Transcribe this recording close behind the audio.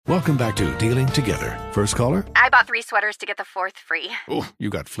Welcome back to Dealing Together. First caller? I bought 3 sweaters to get the 4th free. Oh, you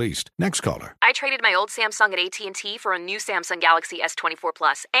got fleeced. Next caller? I traded my old Samsung at AT&T for a new Samsung Galaxy S24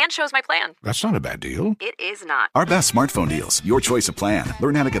 Plus and chose my plan. That's not a bad deal. It is not. Our best smartphone deals. Your choice of plan.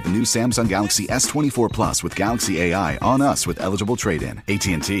 Learn how to get the new Samsung Galaxy S24 Plus with Galaxy AI on us with eligible trade-in.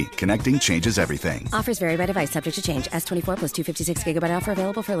 AT&T. Connecting changes everything. Offers vary by device. Subject to change. S24 plus 256 gigabyte offer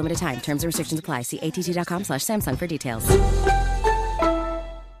available for a limited time. Terms and restrictions apply. See att.com/Samsung for details.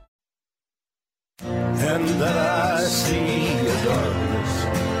 And that I see your darkness,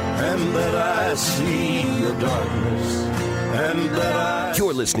 and that I see your darkness, and that I...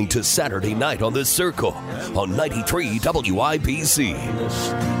 You're listening to Saturday Night on The Circle on 93 WIBC.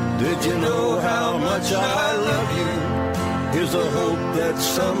 Did you know how much I love you? Here's a hope that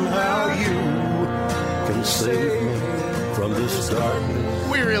somehow you can save me from this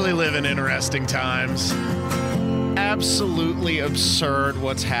darkness. We really live in interesting times. Absolutely absurd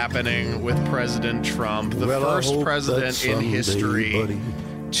what's happening with President Trump, the first president in history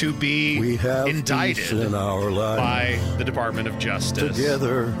to be indicted by the Department of Justice,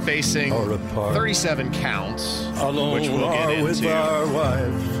 facing 37 counts, which we'll get into, which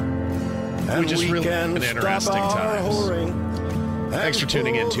is really an interesting times. Thanks for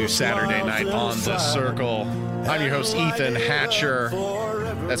tuning in to Saturday Night on The Circle. I'm your host, Ethan Hatcher.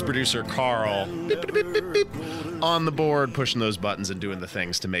 That's producer Carl. Beep, beep, beep, beep, beep. On the board, pushing those buttons and doing the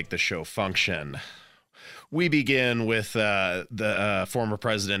things to make the show function. We begin with the former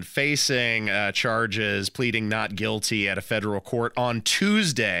president facing charges, pleading not guilty at a federal court on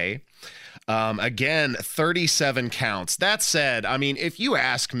Tuesday. Again, 37 counts. That said, I mean, if you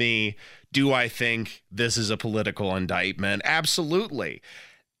ask me, do I think this is a political indictment? Absolutely.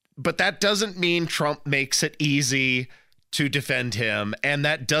 But that doesn't mean Trump makes it easy to defend him, and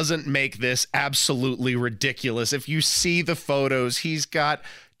that doesn't make this absolutely ridiculous. If you see the photos, he's got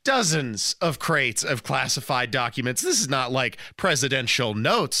dozens of crates of classified documents. This is not like presidential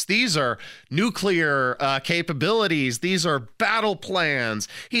notes. These are nuclear capabilities. These are battle plans.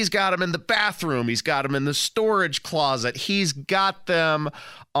 He's got them in the bathroom. He's got them in the storage closet. He's got them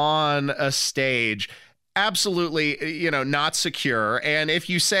on a stage. Absolutely, not secure. And if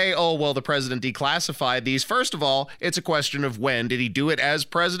you say, oh, well, the president declassified these, first of all, it's a question of when. Did he do it as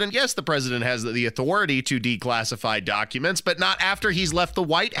president? Yes, the president has the authority to declassify documents, but not after he's left the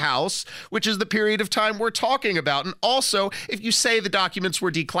White House, which is the period of time we're talking about. And also, if you say the documents were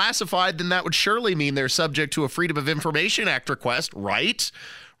declassified, then that would surely mean they're subject to a Freedom of Information Act request, right?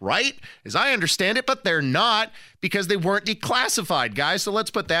 Right? As I understand it, but they're not because they weren't declassified, guys. So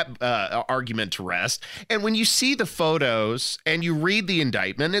let's put that argument to rest. And when you see the photos and you read the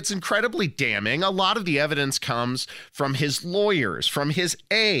indictment, it's incredibly damning. A lot of the evidence comes from his lawyers, from his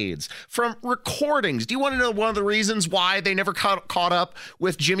aides, from recordings. Do you want to know one of the reasons why they never caught up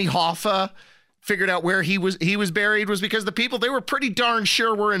with Jimmy Hoffa? Figured out where he was buried was because the people they were pretty darn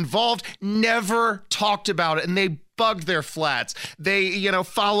sure were involved never talked about it, and they bugged their flats. They,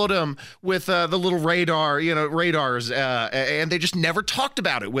 followed him with the little radars, and they just never talked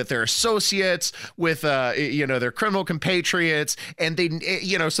about it with their associates, with, their criminal compatriots, and they,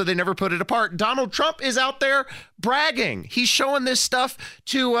 so they never put it apart. Donald Trump is out there bragging. He's showing this stuff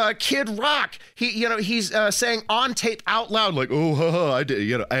to Kid Rock. He's saying on tape out loud, like, oh, I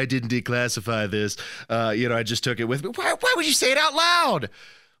didn't declassify this. I just took it with me. Why would you say it out loud?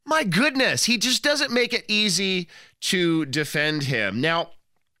 My goodness, he just doesn't make it easy to defend him. Now,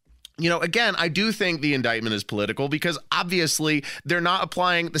 again, I do think the indictment is political because obviously they're not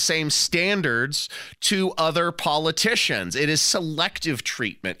applying the same standards to other politicians. It is selective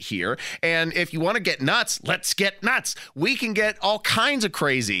treatment here. And if you want to get nuts, let's get nuts. We can get all kinds of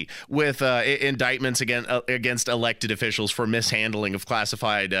crazy with indictments against elected officials for mishandling of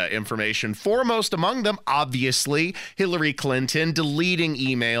classified information. Foremost among them, obviously, Hillary Clinton deleting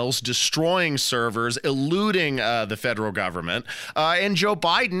emails, destroying servers, eluding the federal government, and Joe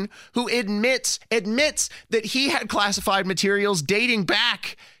Biden, who admits that he had classified materials dating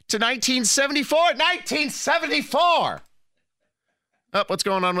back to 1974. 1974! Oh, what's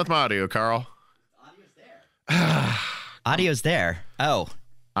going on with my audio, Carl? Audio's there. Audio's there. Oh.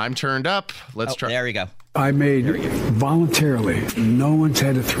 I'm turned up. Let's try. There we go. I made voluntarily, no one's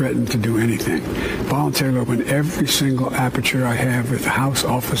had to threaten to do anything. Voluntarily open every single aperture I have with house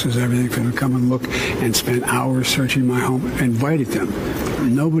offices, everything for them to come and look and spend hours searching my home. Invited them.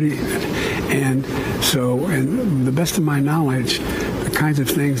 Nobody. And so, and the best of my knowledge, the kinds of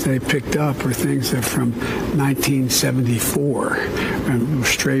things they picked up are things that from 1974, and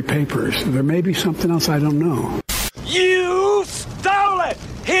stray papers. There may be something else I don't know. You stole it!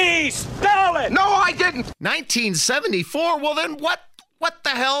 He stole it! No, I didn't! 1974? Well, then what What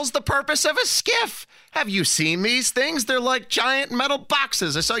the hell's the purpose of a skiff? Have you seen these things? They're like giant metal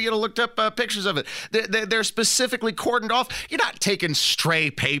boxes. I saw you looked up pictures of it. They're specifically cordoned off. You're not taking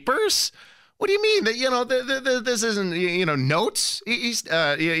stray papers. What do you mean that, this isn't, notes? He's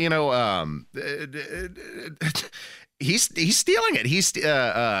stealing it. He's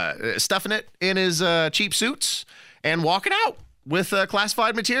stuffing it in his cheap suits and walking out with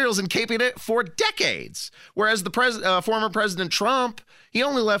classified materials and keeping it for decades. Whereas the former President Trump, he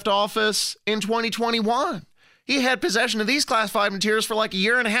only left office in 2021. He had possession of these classified materials for like a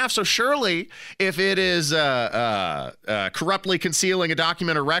year and a half. So surely if it is corruptly concealing a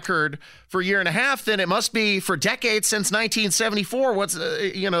document or record for a year and a half, then it must be for decades since 1974.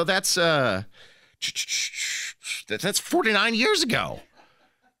 That's 49 years ago.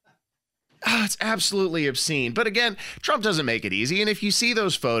 It's absolutely obscene. But again, Trump doesn't make it easy. And if you see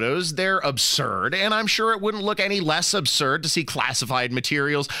those photos, they're absurd. And I'm sure it wouldn't look any less absurd to see classified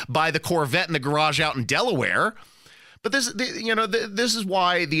materials by the Corvette in the garage out in Delaware. But this is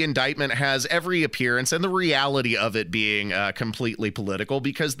why the indictment has every appearance and the reality of it being completely political,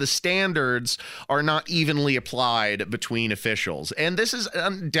 because the standards are not evenly applied between officials. And this is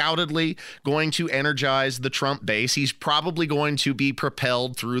undoubtedly going to energize the Trump base. He's probably going to be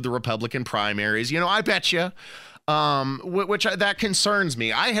propelled through the Republican primaries. I bet you. That concerns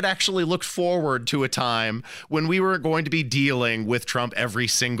me. I had actually looked forward to a time when we were going to be dealing with Trump every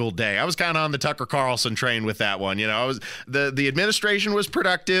single day. I was kind of on the Tucker Carlson train with that one. The administration was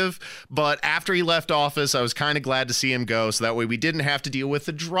productive, but after he left office, I was kind of glad to see him go. So that way we didn't have to deal with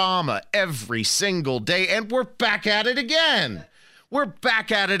the drama every single day. And we're back at it again. We're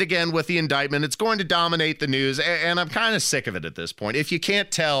back at it again with the indictment. It's going to dominate the news, and I'm kind of sick of it at this point. If you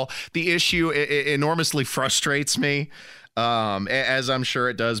can't tell, the issue enormously frustrates me, as I'm sure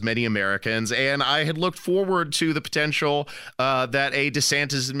it does many Americans. And I had looked forward to the potential that a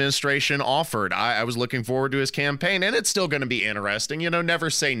DeSantis administration offered. I was looking forward to his campaign, and it's still going to be interesting. Never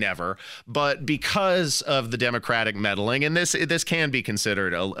say never. But because of the Democratic meddling, and this can be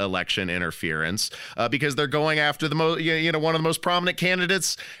considered election interference, because they're going after the one of the most prominent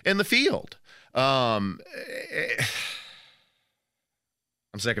candidates in the field.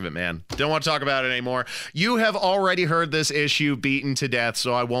 I'm sick of it, man. Don't want to talk about it anymore. You have already heard this issue beaten to death,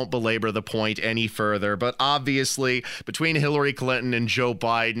 so I won't belabor the point any further. But obviously, between Hillary Clinton and Joe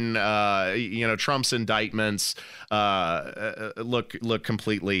Biden, Trump's indictments look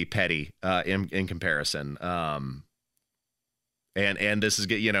completely petty in comparison. And this is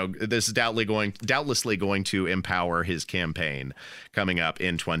doubtlessly going to empower his campaign coming up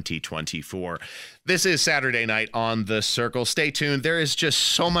in 2024. This is Saturday Night on The Circle. Stay tuned. There is just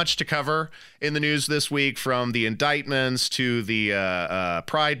so much to cover in the news this week, from the indictments to the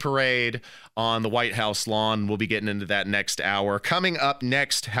Pride Parade on the White House lawn. We'll be getting into that next hour. Coming up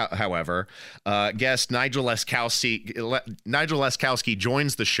next, however, guest Nigel Leskowski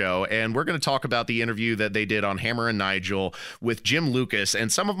joins the show, and we're going to talk about the interview that they did on Hammer and Nigel with Jim Lucas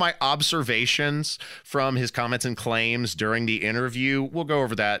and some of my observations from his comments and claims during the interview. We'll go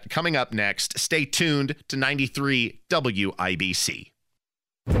over that coming up next. Stay tuned to 93 WIBC.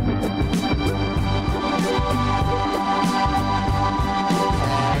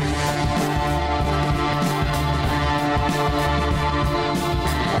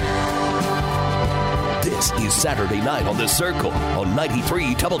 This is Saturday Night on The Circle on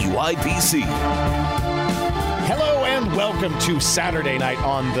 93 WIBC. Hello and welcome to Saturday Night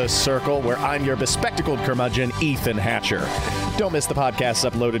on The Circle, where I'm your bespectacled curmudgeon, Ethan Hatcher. Don't miss the podcasts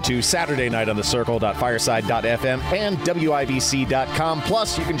uploaded to SaturdayNightOnTheCircle.fireside.fm and WIBC.com.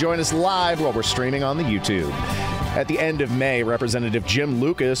 Plus, you can join us live while we're streaming on the YouTube. At the end of May, Representative Jim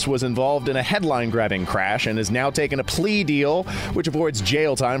Lucas was involved in a headline-grabbing crash and has now taken a plea deal which avoids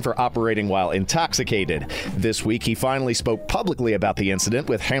jail time for operating while intoxicated. This week, he finally spoke publicly about the incident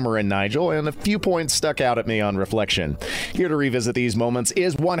with Hammer and Nigel, and a few points stuck out at me on reflection. Here to revisit these moments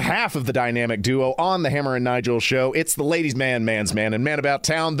is one half of the dynamic duo on the Hammer and Nigel show. It's the ladies' man, man's man, and man about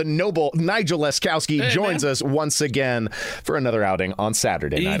town. The noble Nigel Leskowski joins us once again for another outing on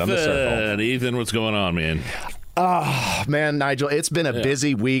Saturday Night on The Circle. Ethan, what's going on, man? Oh, man, Nigel, it's been a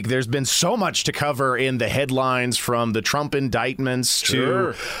busy week. There's been so much to cover in the headlines, from the Trump indictments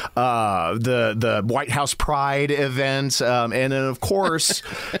to the White House Pride event. And then, of course,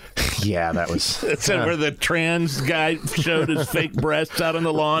 yeah, that was... That's where the trans guy showed his fake breasts out on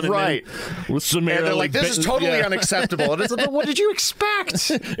the lawn. And right. With Samara, and they're like, this is totally unacceptable. And it's like, what did you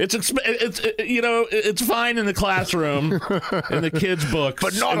expect? It's fine in the classroom, in the kids' books,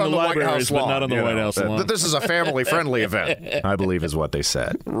 but not on the White House lawn. But not on the White House lawn. This is a family-friendly event, I believe is what they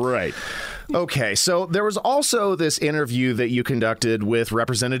said. Right. Okay, so there was also this interview that you conducted with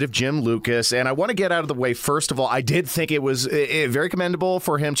Representative Jim Lucas, and I want to get out of the way. First of all, I did think it was very commendable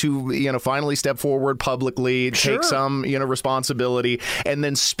for him to, finally step forward publicly, take some, responsibility, and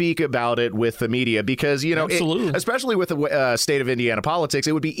then speak about it with the media. Because, especially with the state of Indiana politics,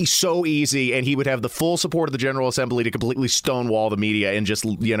 it would be so easy, and he would have the full support of the General Assembly to completely stonewall the media and just,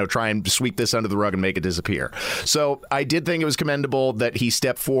 try and sweep this under the rug and make it disappear. So I did think it was commendable that he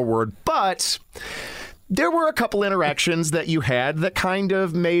stepped forward, but there were a couple interactions that you had that kind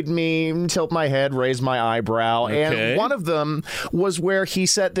of made me tilt my head, raise my eyebrow. Okay. And one of them was where he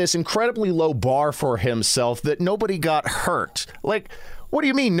set this incredibly low bar for himself that nobody got hurt. Like, what do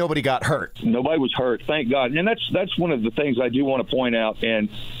you mean nobody got hurt? Nobody was hurt, thank God. And that's one of the things I do want to point out. And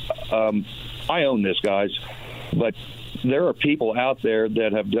I own this, guys. But there are people out there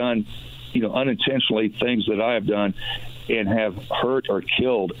that have done, unintentionally things that I have done and have hurt or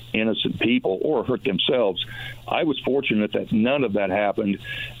killed innocent people or hurt themselves. I was fortunate that none of that happened.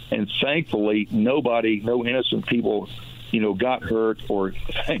 And thankfully, no innocent people got hurt or,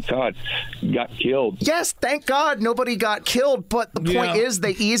 thank God, got killed. Yes, thank God nobody got killed. But the point is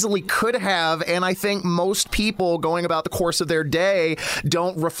they easily could have. And I think most people going about the course of their day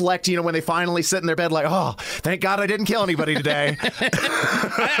don't reflect, when they finally sit in their bed like, oh, thank God I didn't kill anybody today.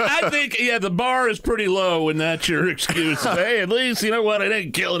 I think, the bar is pretty low when that's your excuse. Hey, at least, you know what, I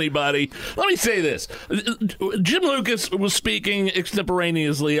didn't kill anybody. Let me say this. Jim Lucas was speaking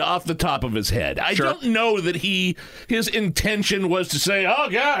extemporaneously off the top of his head. I don't know that his intention was to say, oh,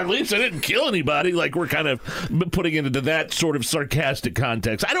 God, at least I didn't kill anybody, like we're kind of putting it into that sort of sarcastic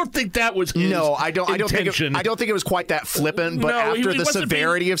context. I don't think that was his intention. I don't think it was quite that flippant, but after the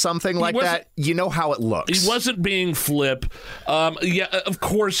severity of something like that, you know how it looks. He wasn't being flip. Of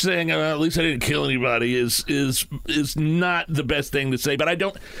course, saying, at least I didn't kill anybody is not the best thing to say, but I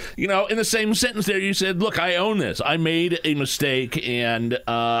don't, in the same sentence there, you said, look, I own this. I made a mistake, and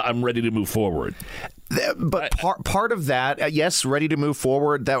I'm ready to move forward. But part of that, yes, ready to move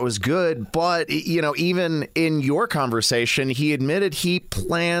forward, that was good. But, even in your conversation, he admitted he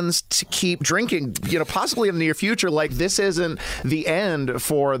plans to keep drinking, possibly in the near future. Like, this isn't the end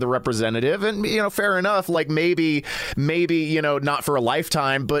for the representative. And, fair enough, like maybe, not for a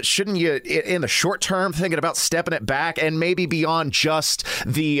lifetime, but shouldn't you, in the short term, thinking about stepping it back and maybe beyond just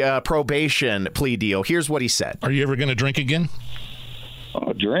the probation plea deal? Here's what he said. Are you ever going to drink again?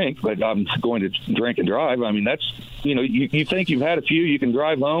 Drink, but I'm going to drink and drive. I mean, that's, you think you've had a few, you can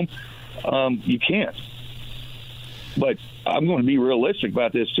drive home. You can't. But I'm going to be realistic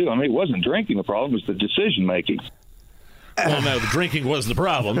about this, too. I mean, it wasn't drinking the problem, it was the decision-making. Well, no, the drinking was the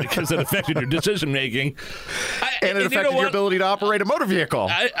problem because it affected your decision-making. And it affected your ability to operate a motor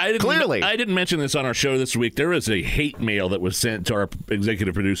vehicle. Clearly. I didn't mention this on our show this week. There is a hate mail that was sent to our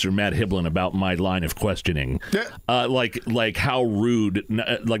executive producer, Matt Hiblin, about my line of questioning. Like how rude,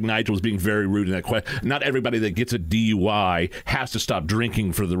 like Nigel was being very rude in that question. Not everybody that gets a DUI has to stop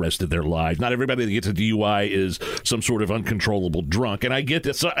drinking for the rest of their lives. Not everybody that gets a DUI is some sort of uncontrollable drunk. And I get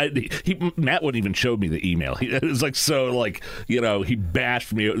this. So Matt wouldn't even show me the email. It was he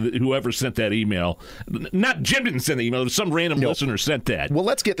bashed me, whoever sent that email. Not Jim didn't send the email. Some random listener sent that. Well,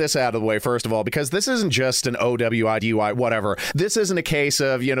 let's get this out of the way, first of all, because this isn't just an OWI, DUI, whatever. This isn't a case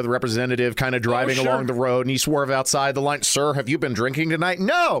of, the representative kind of driving along the road and he swerve outside the line. Sir, have you been drinking tonight?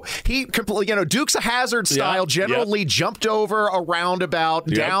 No. He completely, Dukes of Hazzard style, generally jumped over a roundabout,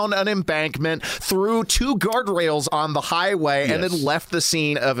 down an embankment, through two guardrails on the highway, and then left the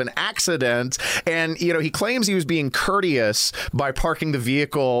scene of an accident. And, he claims he was being courteous by parking the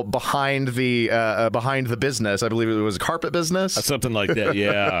vehicle behind the business. I believe it was a carpet business. Something like that,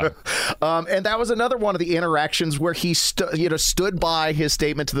 yeah. And that was another one of the interactions where he stood by his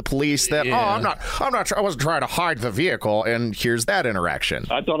statement to the police that, I wasn't trying to hide the vehicle. And here's that interaction.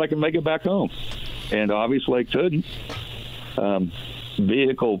 I thought I could make it back home. And obviously I couldn't.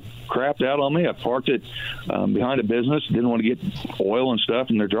 Vehicle crapped out on me. I parked it behind a business. Didn't want to get oil and stuff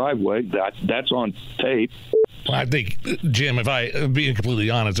in their driveway. That's on tape. Well, I think, Jim, if I'm being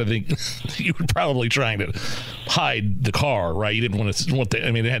completely honest, I think you were probably trying to hide the car, right? You didn't want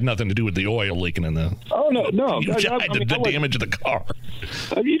to. It had nothing to do with the oil leaking in the. Oh no! You hide the damage of the car.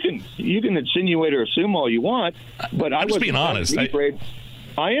 You can insinuate or assume all you want, but I'm just being honest.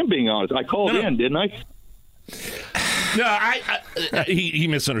 I am being honest. I called in, didn't I? No, he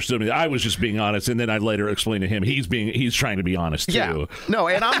misunderstood me. I was just being honest, and then I later explained to him he's trying to be honest too. Yeah. No,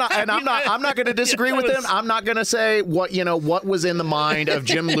 and I'm not going to disagree with him. I'm not going to say what was in the mind of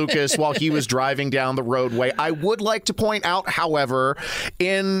Jim Lucas while he was driving down the roadway. I would like to point out, however,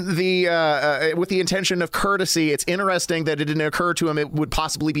 in the with the intention of courtesy, it's interesting that it didn't occur to him it would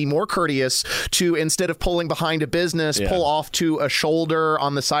possibly be more courteous to, instead of pulling behind a business, pull off to a shoulder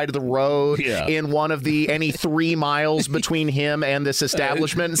on the side of the road in one of the any 3 miles between him and this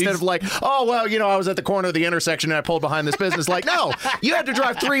establishment, instead of like, oh, well, I was at the corner of the intersection and I pulled behind this business. Like, no, you had to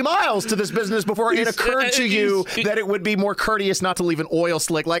drive 3 miles to this business before it occurred to you that it would be more courteous not to leave an oil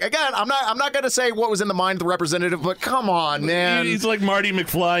slick. Like, again, I'm not going to say what was in the mind of the representative, but come on, man. He's like Marty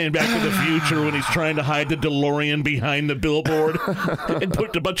McFly in Back to the Future when he's trying to hide the DeLorean behind the billboard and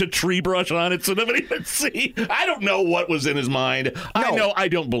put a bunch of tree brush on it so nobody would see. I don't know what was in his mind. No. I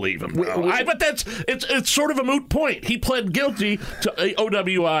don't believe him. But it's sort of a moot point. He pled guilty to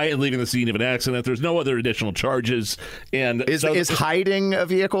OWI and leaving the scene of an accident. There's no other additional charges. And is hiding a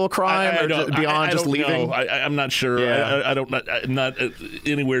vehicle a crime beyond just leaving? I'm not sure. Yeah. I'm not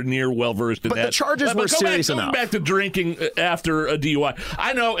anywhere near well versed in that. But the charges were serious enough. Going back to drinking after a DUI.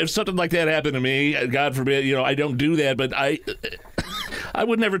 I know if something like that happened to me, God forbid, I don't do that, but I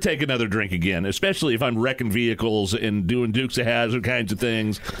would never take another drink again, especially if I'm wrecking vehicles and doing Dukes of Hazzard kinds of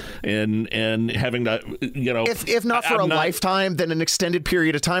things and having to, If not for a lifetime, then an extended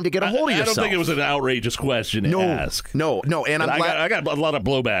period of time to get a hold of yourself. I don't think it was an outrageous question to ask. No. And I got a lot of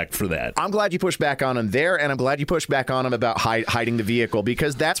blowback for that. I'm glad you pushed back on him there, and I'm glad you pushed back on him about hiding the vehicle,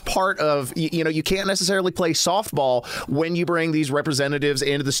 because that's part of, you can't necessarily play softball when you bring these representatives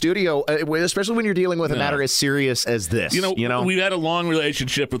into the studio, especially when you're dealing with a matter as serious as this. We've had a long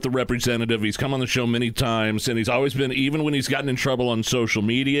relationship with the representative. He's come on the show many times, and he's always been, even when he's gotten in trouble on social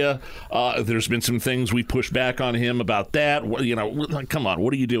media, there's been some things we pushed back on him about that. Come on,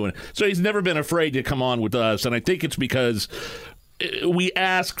 what are you doing? So he's never been afraid to come on with us, and I think it's because we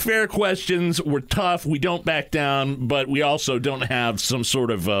ask fair questions, we're tough, we don't back down, but we also don't have some sort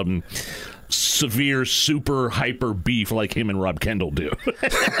of severe, super hyper beef like him and Rob Kendall do.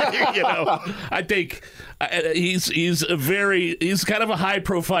 I think he's kind of a high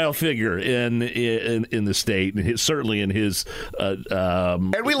profile figure in the state, and certainly in his.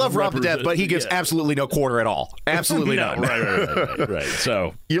 And we love Rob to death, but he gives absolutely no quarter at all. Absolutely none. Right.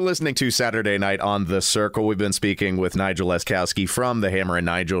 So you're listening to Saturday Night on The Circle. We've been speaking with Nigel Leskowski from the Hammer and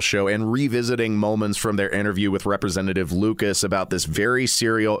Nigel Show and revisiting moments from their interview with Representative Lucas about this very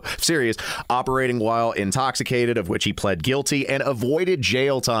serious operating while intoxicated, of which he pled guilty and avoided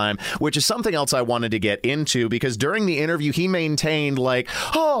jail time, which is something else I wanted to get into, because during the interview he maintained during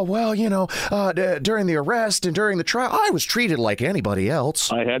the arrest and during the trial, I was treated like anybody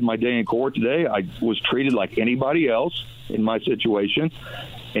else. I had my day in court today. I was treated like anybody else in my situation.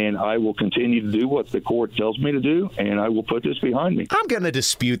 And I will continue to do what the court tells me to do, and I will put this behind me. I'm going to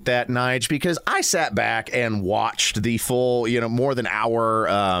dispute that, Nige, because I sat back and watched the full, more than hour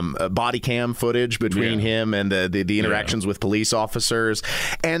body cam footage between him and the interactions with police officers,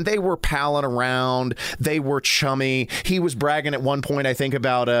 and they were palling around. They were chummy. He was bragging at one point, I think,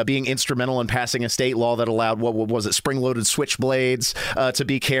 about being instrumental in passing a state law that allowed, what was it, spring-loaded switchblades to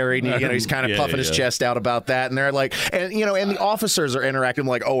be carried. And, he's kind of puffing his chest out about that, and they're like, and the officers are interacting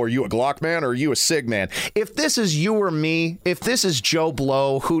like, oh, are you a Glock man or are you a SIG man? If this is you or me, if this is Joe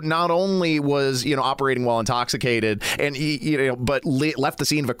Blow, who not only was, operating while intoxicated and, but left the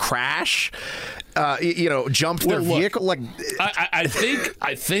scene of a crash, jumped their vehicle. Like, I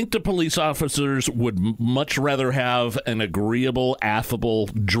think the police officers would much rather have an agreeable, affable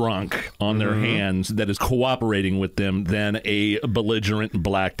drunk on their hands that is cooperating with them than a belligerent,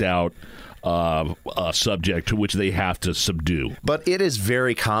 blacked out subject to which they have to subdue. But it is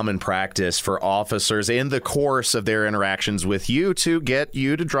very common practice for officers in the course of their interactions with you to get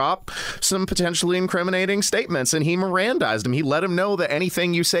you to drop some potentially incriminating statements. And he Mirandized him. He let him know that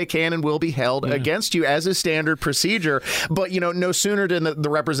anything you say can and will be held against you as a standard procedure. But, no sooner did the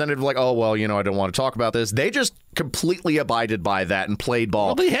representative like, oh, well, I don't want to talk about this. They just completely abided by that and played ball.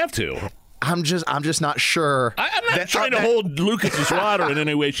 Well, they have to. I'm just not sure. I'm not trying to hold Lucas's water in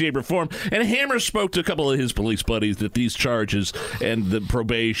any way, shape, or form. And Hammer spoke to a couple of his police buddies that these charges and the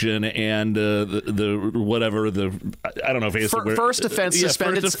probation and the whatever I don't know if it's first offense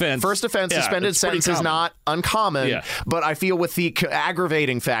suspended sentence is not uncommon. Yeah. But I feel with the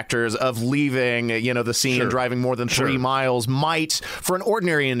aggravating factors of leaving the scene and driving more than 3 miles might, for an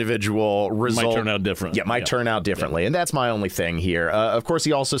ordinary individual, result might turn out different. Yeah, turn out differently, and that's my only thing here. Of course,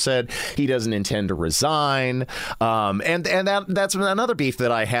 he also said he doesn't intend to resign. And that's another beef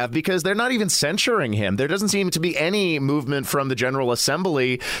that I have, because they're not even censuring him. There doesn't seem to be any movement from the General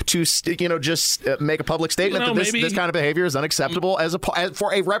Assembly to, just make a public statement that this kind of behavior is unacceptable as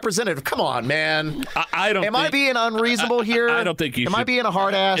for a representative. Come on, man. Am I being unreasonable here? I don't think you should. Am I being a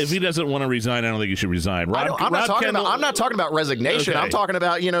hard ass? If he doesn't want to resign, I don't think you should resign. I'm not talking about resignation. Okay. I'm talking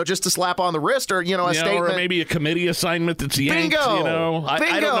about, just a slap on the wrist, or, a statement. Or maybe a committee assignment that's yanked. Bingo.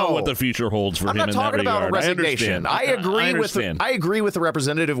 I don't know what the future holds for him in that regard. I'm not talking about a resignation. I agree with the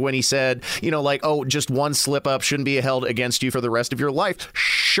representative when he said, just one slip up shouldn't be held against you for the rest of your life.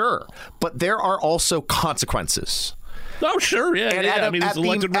 Sure. But there are also consequences. Oh, sure, yeah. And at a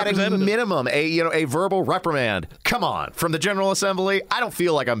minimum, a verbal reprimand. Come on, from the General Assembly. I don't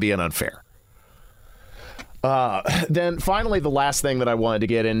feel like I'm being unfair. Then finally, the last thing that I wanted to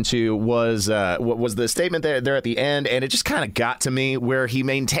get into was the statement there at the end, and it just kind of got to me, where he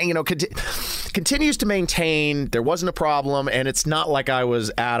continues to maintain there wasn't a problem, and it's not like I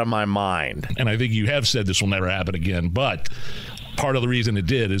was out of my mind. And I think you have said this will never happen again, but part of the reason it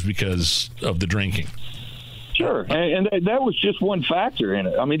did is because of the drinking. Sure, and that was just one factor in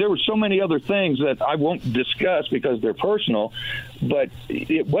it. I mean, there were so many other things that I won't discuss because they're personal, but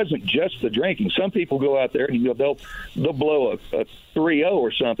it wasn't just the drinking. Some people go out there and they'll blow a 3-0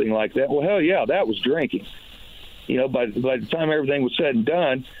 or something like that. Well, hell yeah, that was drinking. By the time everything was said and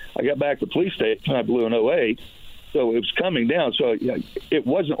done, I got back to the police station, I blew an 0.8, so it was coming down. So it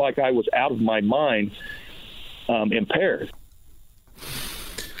wasn't like I was out of my mind, impaired.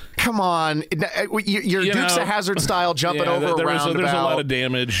 Come on. You're Dukes of Hazzard style jumping over a roundabout. There's a lot of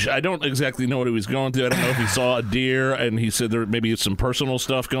damage. I don't exactly know what he was going through. I don't know if he saw a deer and he said there maybe some personal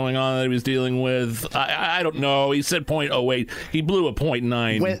stuff going on that he was dealing with. I don't know. He said 0.08. He blew a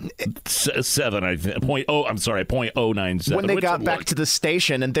 0.97, I think. 0.097. When they got back to the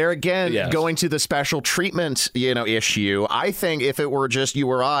station, and there again, going to the special treatment, issue, I think if it were just you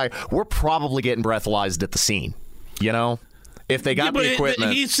or I, we're probably getting breathalyzed at the scene, If they got the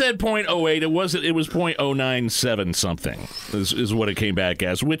equipment. He said 0.08. It was 0.097 something is what it came back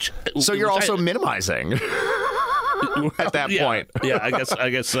as. So you're also minimizing at that point. Yeah, I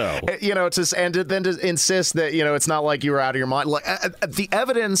guess so. To insist that it's not like you were out of your mind. Like, the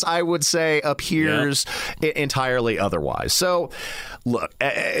evidence, I would say, appears entirely otherwise. So, look,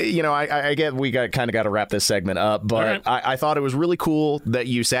 I get we kind of got to wrap this segment up, but right. I thought it was really cool that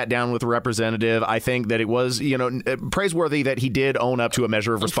you sat down with a representative. I think that it was praiseworthy that he did own up to a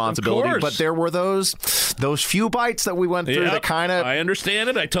measure of responsibility. But there were those few bites that we went through that kind of. I understand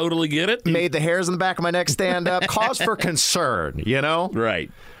it. I totally get it. Made the hairs on the back of my neck stand up. Cause for concern,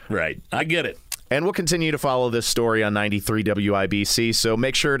 Right. I get it. And we'll continue to follow this story on 93 WIBC, so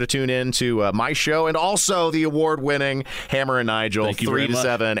make sure to tune in to my show and also the award-winning Hammer and Nigel, 3 to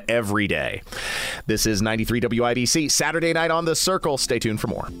 7 every day. This is 93 WIBC, Saturday Night on the Circle. Stay tuned for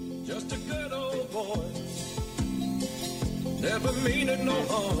more. Just a good old boy, never meaning no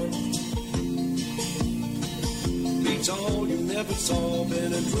harm. Beats all you never saw,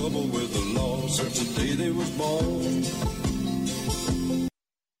 been in trouble with the law since the day they was born.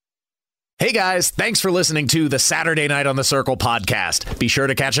 Hey guys, thanks for listening to the Saturday Night on the Circle podcast. Be sure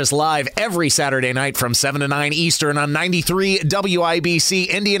to catch us live every Saturday night from 7 to 9 Eastern on 93 WIBC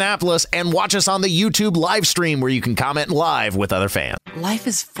Indianapolis, and watch us on the YouTube live stream where you can comment live with other fans. Life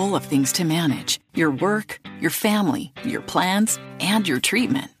is full of things to manage. Your work, your family, your plans, and your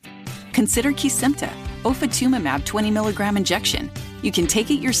treatment. Consider Kesimpta, ofatumumab 20 milligram injection. You can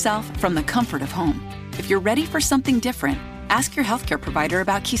take it yourself from the comfort of home. If you're ready for something different, ask your healthcare provider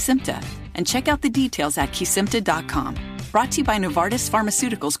about Kesimpta and check out the details at Kesimpta.com. Brought to you by Novartis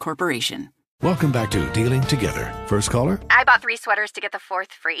Pharmaceuticals Corporation. Welcome back to Dealing Together. First caller? I bought 3 sweaters to get the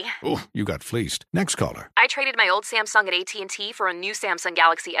 4th free. Oh, you got fleeced. Next caller. I traded my old Samsung at AT&T for a new Samsung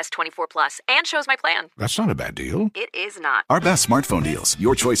Galaxy S24 Plus and chose my plan. That's not a bad deal. It is not. Our best smartphone deals.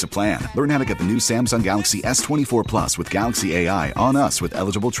 Your choice of plan. Learn how to get the new Samsung Galaxy S24 Plus with Galaxy AI on us with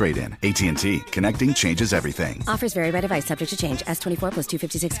eligible trade-in. AT&T. Connecting changes everything. Offers vary by device. Subject to change. S24 plus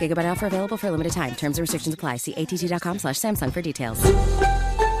 256 gigabyte offer available for a limited time. Terms and restrictions apply. See att.com/Samsung for details.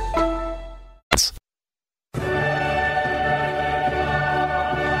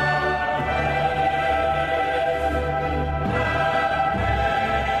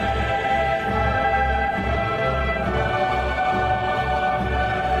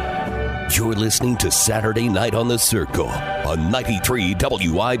 You're listening to Saturday Night on the Circle on 93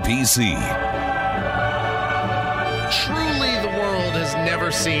 WIBC. Truly, the world has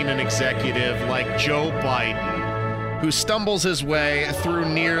never seen an executive like Joe Biden who stumbles his way through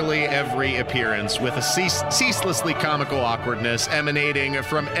nearly every appearance with a ceaselessly comical awkwardness emanating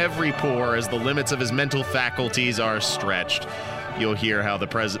from every pore as the limits of his mental faculties are stretched. You'll hear how the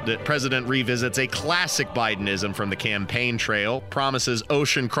president revisits a classic Bidenism from the campaign trail, promises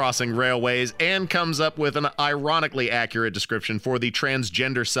ocean-crossing railways, and comes up with an ironically accurate description for the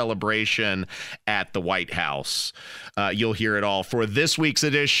transgender celebration at the White House. You'll hear it all for this week's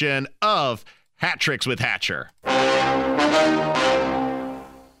edition of Hat Tricks with Hatcher.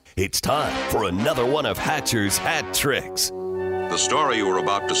 It's time for another one of Hatcher's Hat Tricks. The story you are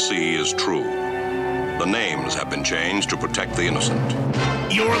about to see is true. The names have been changed to protect the innocent.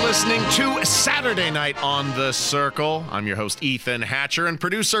 You're listening to Saturday Night on the Circle. I'm your host, Ethan Hatcher, and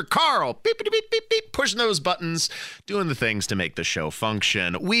producer Carl. Beep, beep, beep, beep, beep, pushing those buttons, doing the things to make the show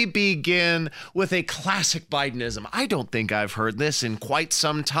function. We begin with a classic Bidenism. I don't think I've heard this in quite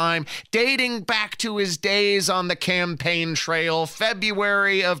some time, dating back to his days on the campaign trail,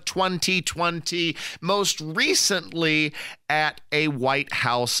 February of 2020, most recently at a White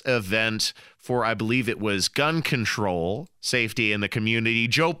House event for, I believe it was gun control, safety in the community.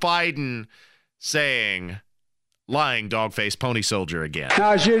 Joe Biden saying, lying dog-faced pony soldier again.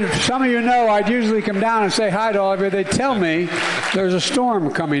 Now, as some of you know, I'd usually come down and say hi to all of you. They tell me there's a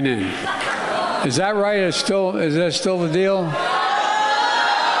storm coming in. Is that right? Is that still the deal?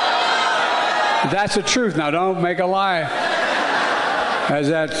 That's the truth. Now, don't make a lie. As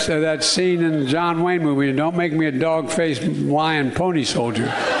that scene in the John Wayne movie, don't make me a dog-faced lion pony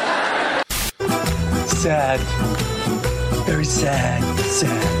soldier. Sad. Very sad.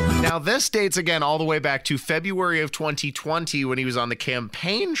 Sad. Now, this dates again all the way back to February of 2020 when he was on the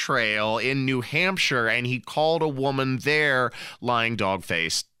campaign trail in New Hampshire, and he called a woman there lying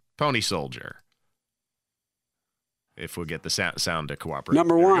dog-faced pony soldier. If we'll get the sound to cooperate.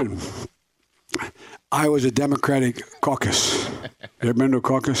 Number one, I was a Democratic caucus. You ever been to a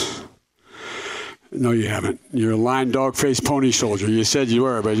caucus? No, you haven't. You're a lying dog-faced pony soldier. You said you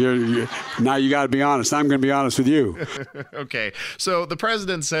were, but now you got to be honest. I'm going to be honest with you. Okay, so the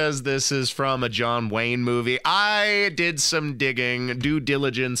president says this is from a John Wayne movie. I did some digging, due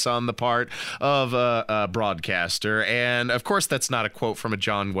diligence on the part of a broadcaster, and of course that's not a quote from a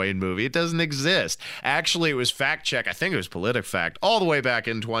John Wayne movie. It doesn't exist. Actually, it was fact-check. I think it was PolitiFact, all the way back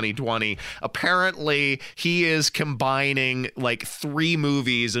in 2020. Apparently, he is combining like 3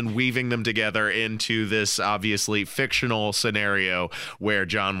 movies and weaving them together into this obviously fictional scenario where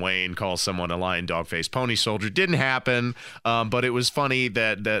John Wayne calls someone a lying dog-faced pony soldier. Didn't happen, but it was funny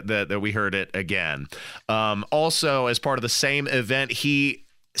that we heard it again. Also, as part of the same event, he,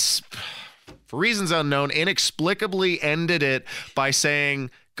 for reasons unknown, inexplicably ended it by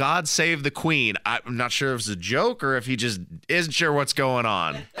saying, "God save the Queen." I'm not sure if it's a joke or if he just isn't sure what's going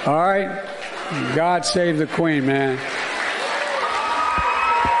on. All right. God save the Queen, man.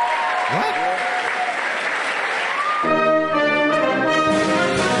 What?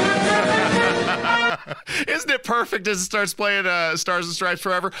 Isn't it perfect as it starts playing Stars and Stripes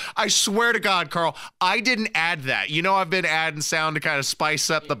Forever? I swear to God, Carl, I didn't add that. You know, I've been adding sound to kind of spice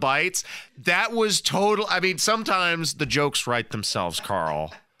up the bites. That was total. I mean, sometimes the jokes write themselves,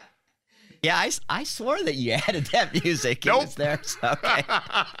 Carl. Yeah, I swore that you added that music. Nope. It was there. So, okay.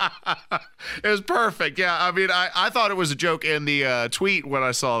 It was perfect. Yeah, I mean, I thought it was a joke in the tweet when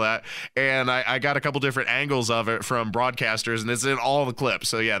I saw that, and I got a couple different angles of it from broadcasters, and it's in all the clips.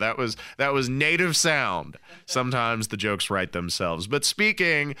 So yeah, that was native sound. Sometimes the jokes write themselves. But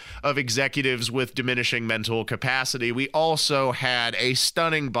speaking of executives with diminishing mental capacity, we also had a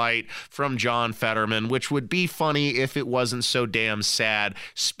stunning bite from John Fetterman, which would be funny if it wasn't so damn sad.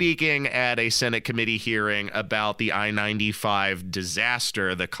 Speaking at a Senate committee hearing about the I-95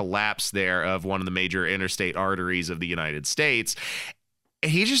 disaster, the collapse there of one of the major interstate arteries of the United States.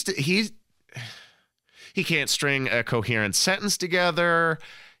 He can't string a coherent sentence together.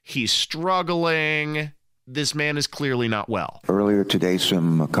 He's struggling. This man is clearly not well. Earlier today,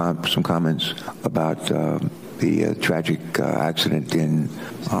 some comments about the tragic accident in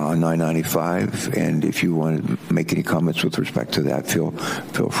 995, and if you want to make any comments with respect to that, feel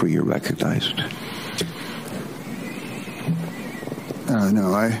free. You're recognized.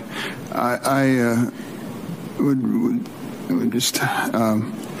 No, I would just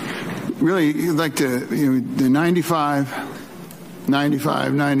really like to, the 95.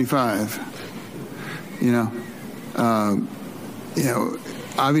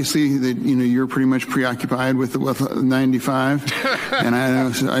 Obviously that you're pretty much preoccupied with 95, and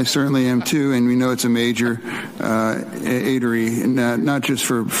I certainly am too. And we know it's a major artery, not just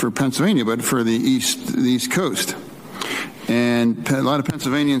for Pennsylvania, but for the East Coast. And a lot of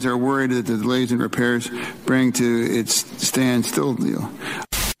Pennsylvanians are worried that the delays in repairs bring to its standstill deal.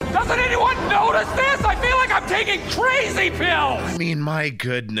 Doesn't anyone notice this? I feel like I'm taking crazy pills. I mean, my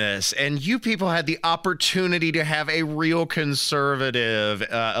goodness. And you people had the opportunity to have a real conservative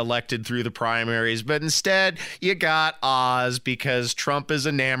elected through the primaries, but instead you got Oz because Trump is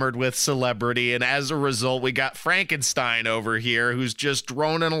enamored with celebrity. And as a result, we got Frankenstein over here who's just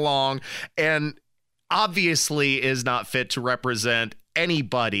droning along and obviously is not fit to represent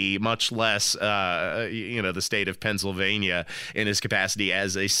anybody, much less, the state of Pennsylvania in his capacity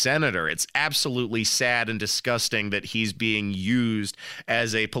as a senator. It's absolutely sad and disgusting that he's being used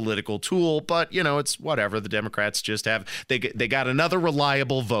as a political tool, but, it's whatever. The Democrats just they got another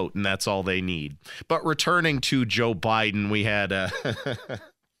reliable vote, and that's all they need. But returning to Joe Biden, we had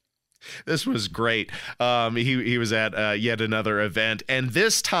this was great. He was at yet another event, and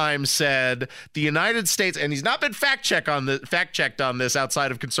this time said the United States, and he's not been fact-checked on this outside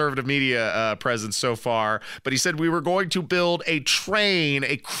of conservative media presence so far, but he said we were going to build a train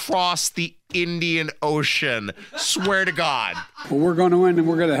across the Indian Ocean. Swear to God. Well, we're going to win and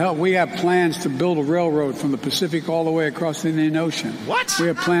we're going to help. We have plans to build a railroad from the Pacific all the way across the Indian Ocean. What? We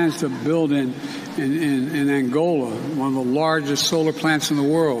have plans to build in Angola, one of the largest solar plants in the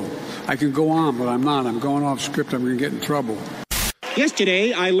world. I can go on, but I'm not. I'm going off script. I'm going to get in trouble.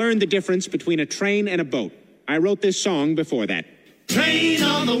 Yesterday, I learned the difference between a train and a boat. I wrote this song before that. Train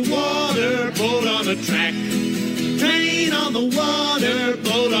on the water, boat on the track. Train on the water,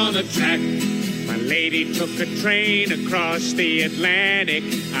 boat on the track. My lady took a train across the Atlantic.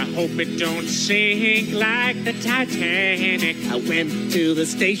 I hope it don't sink like the Titanic. I went to the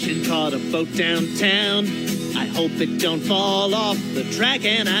station, caught a boat downtown. I hope it don't fall off the track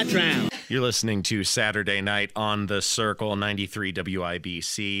and I drown. You're listening to Saturday Night on the Circle, 93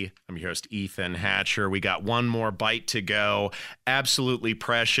 WIBC. I'm your host, Ethan Hatcher. We got one more bite to go. Absolutely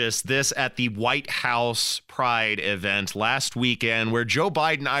precious. This at the White House Pride event last weekend, where Joe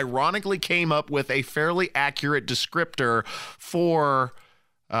Biden ironically came up with a fairly accurate descriptor for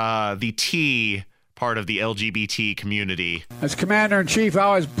the T part of the LGBT community. As Commander-in-Chief,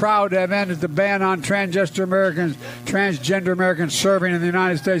 I was proud to have ended the ban on transgender Americans serving in the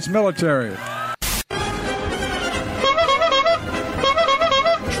United States military.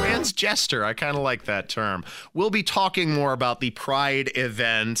 Transgender, I kind of like that term. We'll be talking more about the Pride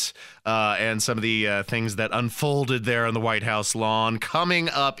event and some of the things that unfolded there on the White House lawn coming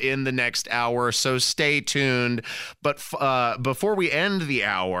up in the next hour, so stay tuned. But before we end the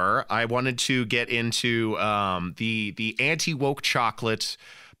hour, I wanted to get into the anti-woke chocolate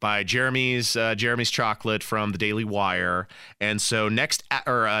by Jeremy's Chocolate from the Daily Wire. And so next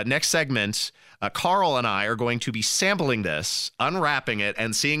segment, Carl and I are going to be sampling this, unwrapping it,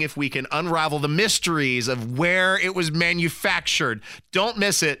 and seeing if we can unravel the mysteries of where it was manufactured. Don't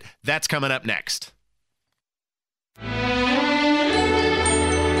miss it. That's coming up next.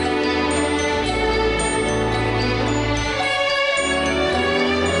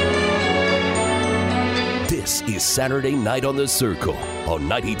 This is Saturday Night on the Circle on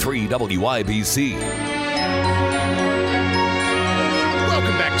 93 WIBC.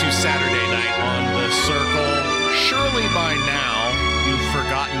 Welcome back to Saturday Night on the Circle. Surely by now you've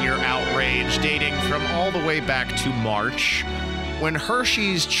forgotten your outrage dating from all the way back to March, when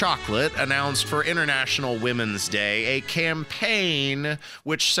Hershey's Chocolate announced for International Women's Day a campaign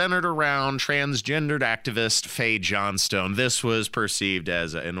which centered around transgendered activist Faye Johnstone. This was perceived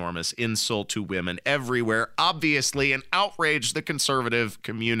as an enormous insult to women everywhere, obviously, and outraged the conservative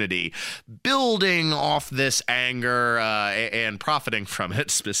community. Building off this anger and profiting from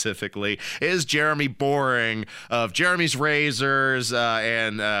it specifically is Jeremy Boring of Jeremy's Razors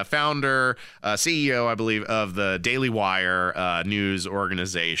and founder, CEO, I believe, of the Daily Wire news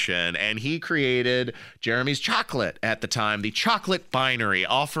organization, and he created Jeremy's Chocolate at the time, the chocolate binary,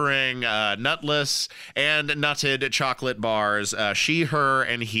 offering nutless and nutted chocolate bars, she, her,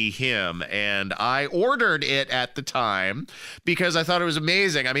 and he, him. And I ordered it at the time because I thought it was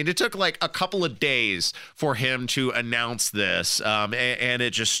amazing. I mean, it took like a couple of days for him to announce this, and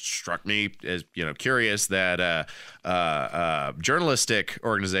it just struck me as, curious that journalistic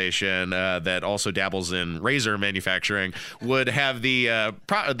organization that also dabbles in razor manufacturing would have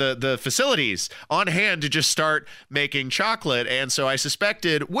the facilities on hand to just start making chocolate. And so I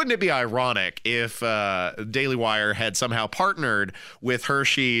suspected, wouldn't it be ironic if Daily Wire had somehow partnered with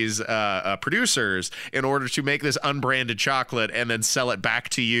Hershey's producers in order to make this unbranded chocolate and then sell it back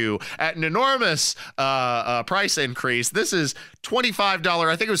to you at an enormous price increase. This is $25,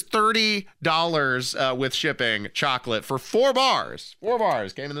 I think it was $30 with shipping chocolate chocolate for 4 bars. 4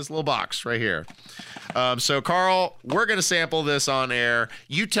 bars came in this little box right here. So, Carl, we're going to sample this on air.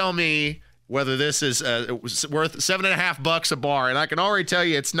 You tell me whether this is worth $7.50 a bar. And I can already tell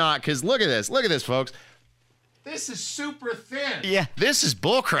you it's not, because look at this. Look at this, folks. This is super thin. Yeah. This is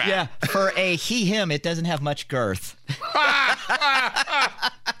bullcrap. Yeah. For a he/him, it doesn't have much girth.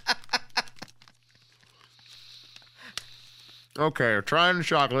 Okay, trying the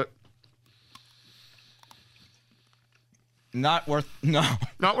chocolate. Not worth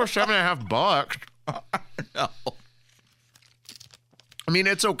 $7.50. No. I mean,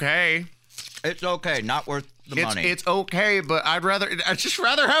 it's okay. It's okay. Not worth the money. It's okay, but I'd just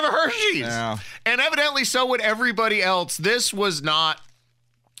rather have a Hershey's. Yeah. And evidently so would everybody else. This was not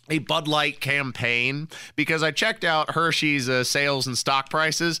a Bud Light campaign, because I checked out Hershey's sales and stock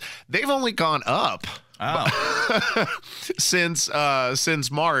prices. They've only gone up. Oh. since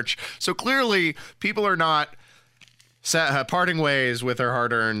March. So clearly people are not parting ways with their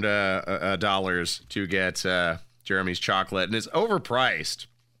hard-earned dollars to get Jeremy's chocolate, and it's overpriced.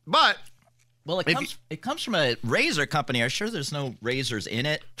 But well, it comes from a razor company. I'm sure there's no razors in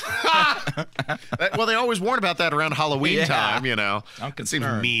it. Well, they always warn about that around Halloween time, you know. It seems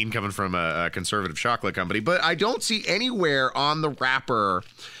mean coming from a conservative chocolate company. But I don't see anywhere on the wrapper.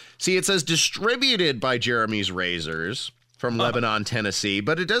 See, it says distributed by Jeremy's Razors from Lebanon, Tennessee,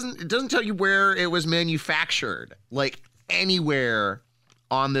 but it doesn't tell you where it was manufactured. Like anywhere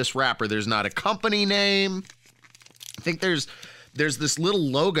on this wrapper, there's not a company name. I think there's this little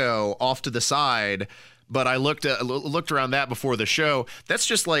logo off to the side, but I looked around that before the show. That's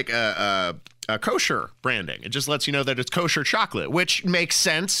just like a kosher branding. It just lets you know that it's kosher chocolate, which makes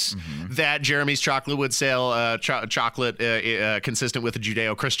sense that Jeremy's Chocolate would sell chocolate consistent with a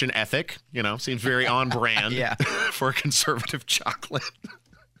Judeo-Christian ethic. You know, seems very on brand for a conservative chocolate.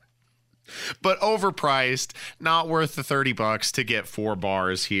 But overpriced, not worth the $30 to get 4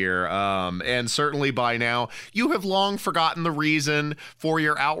 bars here. And certainly by now, you have long forgotten the reason for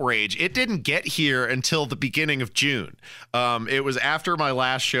your outrage. It didn't get here until the beginning of June. It was after my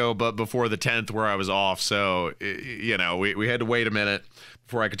last show, but before the 10th where I was off. So, you know, we had to wait a minute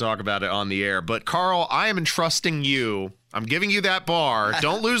before I could talk about it on the air. But Carl, I am entrusting you. I'm giving you that bar.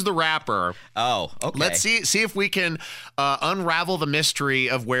 Don't lose the wrapper. Oh, okay. Let's see if we can unravel the mystery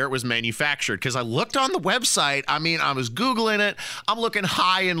of where it was manufactured. Because I looked on the website. I mean, I was Googling it. I'm looking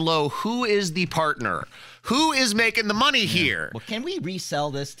high and low. Who is the partner? Who is making the money here? Well, can we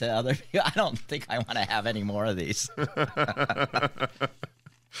resell this to other people? I don't think I want to have any more of these.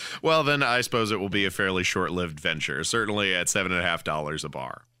 Well, then I suppose it will be a fairly short-lived venture. Certainly at $7.50 a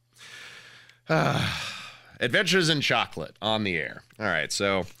bar. Adventures in Chocolate on the air. All right,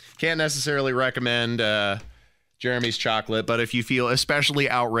 so can't necessarily recommend Jeremy's Chocolate, but if you feel especially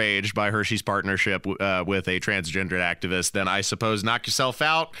outraged by Hershey's partnership with a transgender activist, then I suppose knock yourself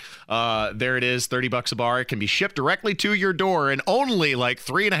out. There it is, $30 a bar. It can be shipped directly to your door in only like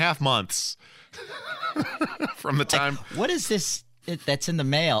 3.5 months from the time. What is this that's in the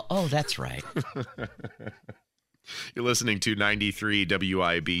mail? Oh, that's right. You're listening to 93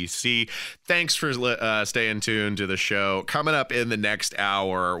 WIBC. Thanks for staying tuned to the show. Coming up in the next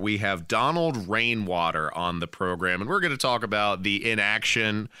hour, we have Donald Rainwater on the program, and we're going to talk about the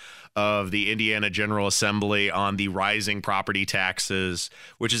inaction of the Indiana General Assembly on the rising property taxes,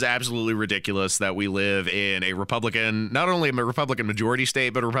 which is absolutely ridiculous that we live in a Republican, not only a Republican majority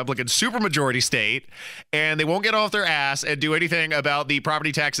state, but a Republican supermajority state, and they won't get off their ass and do anything about the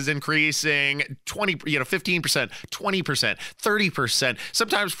property taxes increasing 15%, 20%, 30%,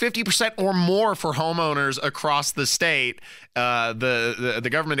 sometimes 50% or more for homeowners across the state. The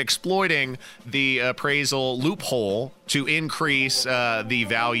government exploiting the appraisal loophole to increase the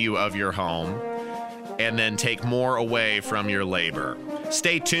value of your home and then take more away from your labor.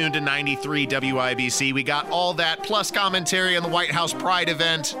 Stay tuned to 93 WIBC. We got all that plus commentary on the White House Pride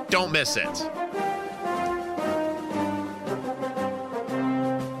event. Don't miss it.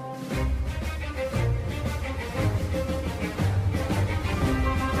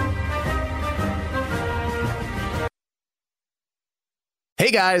 Hey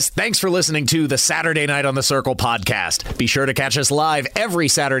guys, thanks for listening to the Saturday Night on the Circle podcast. Be sure to catch us live every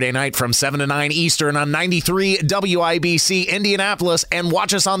Saturday night from 7 to 9 Eastern on 93 WIBC Indianapolis, and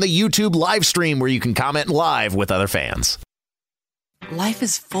watch us on the YouTube live stream where you can comment live with other fans. Life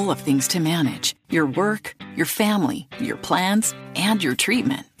is full of things to manage. Your work, your family, your plans, and your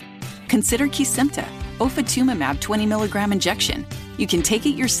treatment. Consider Kesimpta, ofatumumab 20 milligram injection. You can take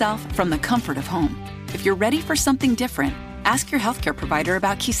it yourself from the comfort of home. If you're ready for something different, ask your healthcare provider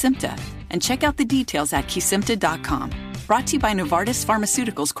about Kesimpta and check out the details at kesimpta.com. Brought to you by Novartis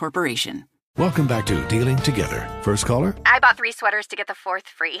Pharmaceuticals Corporation. Welcome back to Dealing Together. First caller? I bought 3 sweaters to get the 4th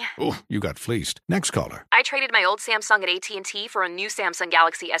free. Oh, you got fleeced. Next caller. I traded my old Samsung at AT&T for a new Samsung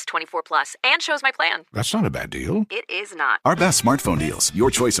Galaxy S24 Plus and shows my plan. That's not a bad deal. It is not. Our best smartphone deals. Your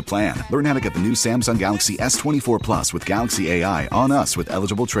choice of plan. Learn how to get the new Samsung Galaxy S24 Plus with Galaxy AI on us with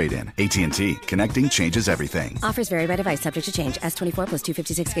eligible trade-in. AT&T. Connecting changes everything. Offers vary by device, subject to change. S24 plus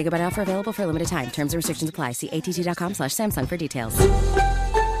 256 gigabyte offer available for a limited time. Terms and restrictions apply. See att.com/Samsung for details.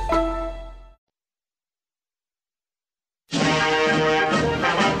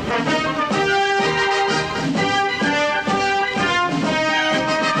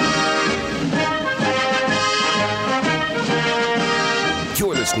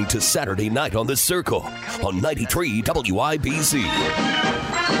 You're listening to Saturday Night on the Circle on 93 WIBC.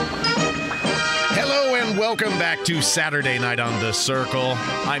 Hello and welcome back to Saturday Night on the Circle.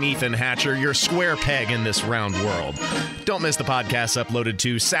 I'm Ethan Hatcher, your square peg in this round world. Don't miss the podcasts uploaded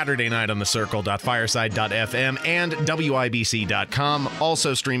to SaturdayNightOnTheCircle.fireside.fm and WIBC.com,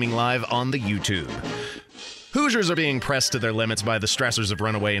 also streaming live on the YouTube. Hoosiers are being pressed to their limits by the stressors of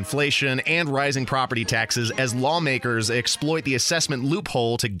runaway inflation and rising property taxes as lawmakers exploit the assessment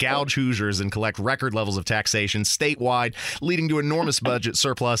loophole to gouge Hoosiers and collect record levels of taxation statewide, leading to enormous budget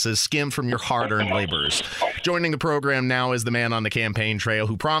surpluses skimmed from your hard-earned laborers. Joining the program now is the man on the campaign trail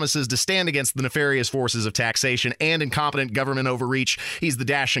who promises to stand against the nefarious forces of taxation and incompetent government overreach. He's the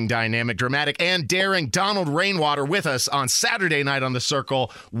dashing, dynamic, dramatic, and daring Donald Rainwater with us on Saturday Night on the Circle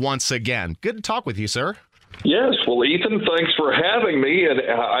once again. Good to talk with you, sir. Yes, well, Ethan, thanks for having me, and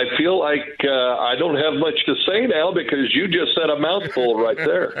I feel like I don't have much to say now because you just said a mouthful right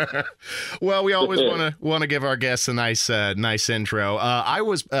there. Well, we always want to give our guests a nice intro. I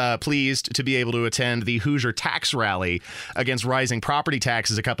was pleased to be able to attend the Hoosier tax rally against rising property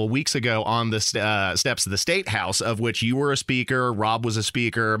taxes a couple weeks ago on the steps of the State House, of which you were a speaker, Rob was a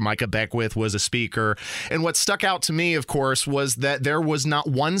speaker, Micah Beckwith was a speaker, and what stuck out to me, of course, was that there was not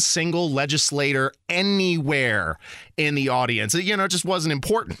one single legislator anywhere in the audience. You know, it just wasn't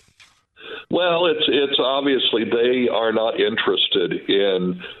important. Well, it's obviously they are not interested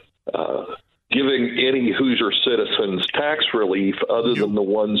in giving any Hoosier citizens tax relief other than the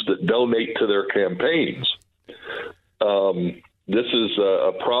ones that donate to their campaigns. This is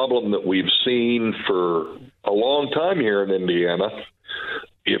a problem that we've seen for a long time here in Indiana.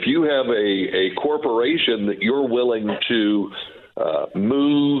 If you have a corporation that you're willing to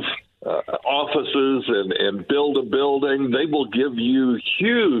move offices and build a building, they will give you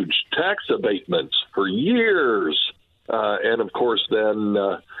huge tax abatements for years. And of course, then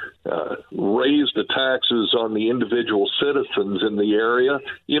raise the taxes on the individual citizens in the area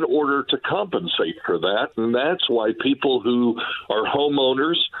in order to compensate for that. And that's why people who are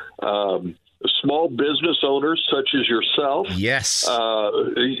homeowners, small business owners such as yourself, yes, are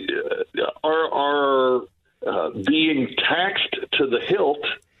being taxed to the hilt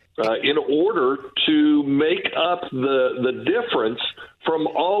in order to make up the difference from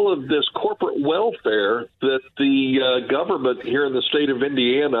all of this corporate welfare that the government here in the state of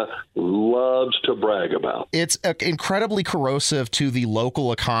Indiana loves to brag about. It's incredibly corrosive to the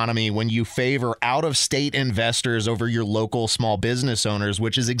local economy when you favor out-of-state investors over your local small business owners,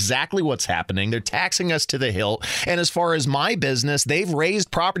 which is exactly what's happening. They're taxing us to the hilt. And as far as my business, they've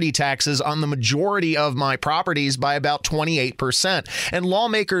raised property taxes on the majority of my properties by about 28%. And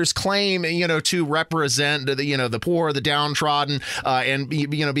lawmakers claim, to represent the poor, the downtrodden, and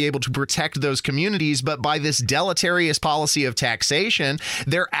be able to protect those communities. But by this deleterious policy of taxation,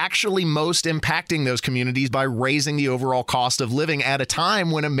 they're actually most impacting those communities by raising the overall cost of living at a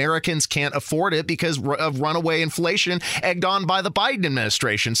time when Americans can't afford it because of runaway inflation egged on by the Biden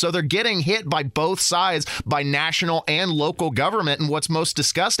administration. So they're getting hit by both sides, by national and local government. And what's most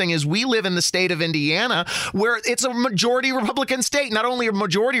disgusting is we live in the state of Indiana, where it's a majority Republican state, not only a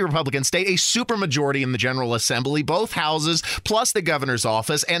majority Republican state, a supermajority in the General Assembly, both houses, plus the governor's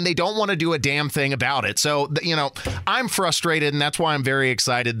office, and they don't want to do a damn thing about it. So, I'm frustrated, and that's why I'm very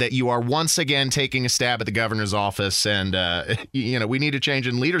excited that you are once again taking a stab at the governor's office. And, we need a change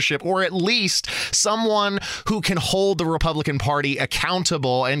in leadership, or at least someone who can hold the Republican Party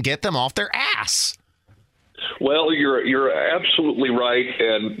accountable and get them off their ass. Well, you're absolutely right.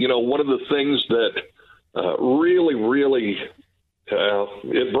 And, one of the things that really,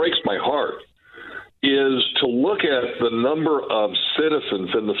 it breaks my heart is to look at the number of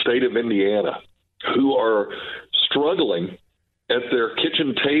citizens in the state of Indiana who are struggling at their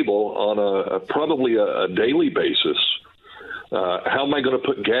kitchen table on probably a daily basis. How am I going to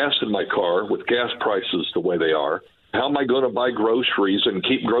put gas in my car with gas prices the way they are? How am I going to buy groceries and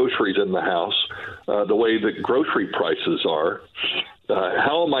keep groceries in the house the way that grocery prices are?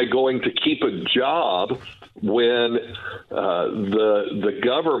 how am I going to keep a job when the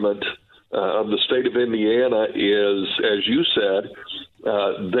government of the state of Indiana is, as you said,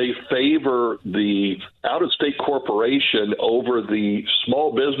 they favor the out-of-state corporation over the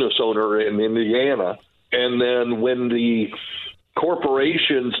small business owner in Indiana. And then when the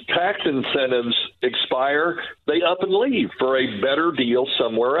corporation's tax incentives expire, they up and leave for a better deal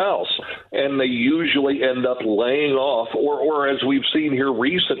somewhere else. And they usually end up laying off, or as we've seen here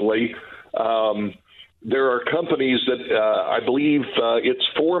recently, there are companies that I believe it's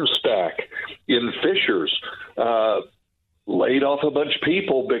Formstack in Fishers laid off a bunch of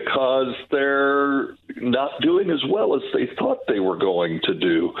people because they're not doing as well as they thought they were going to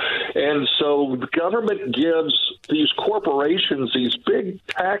do. And so the government gives these corporations these big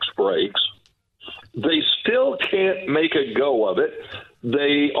tax breaks. They still can't make a go of it.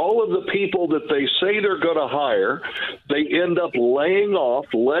 All of the people that they say they're going to hire, they end up laying off,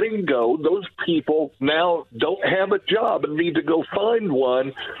 letting go. Those people now don't have a job and need to go find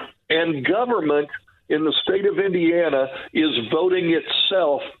one. And government in the state of Indiana is voting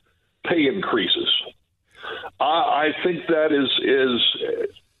itself pay increases. I think that is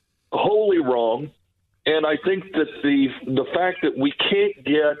wholly wrong. And I think that the fact that we can't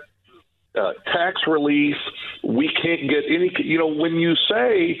get tax relief, we can't get any, when you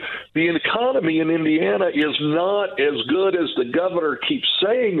say the economy in Indiana is not as good as the governor keeps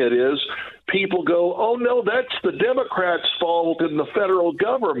saying it is, people go, oh no, that's the Democrats' fault in the federal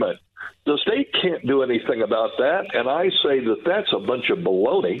government. The state can't do anything about that. And I say that that's a bunch of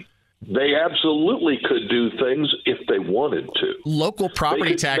baloney. They absolutely could do things if they wanted to. Local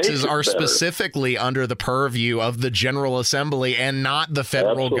property taxes are specifically under the purview of the General Assembly and not the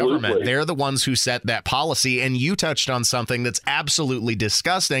federal government. They're the ones who set that policy. And you touched on something that's absolutely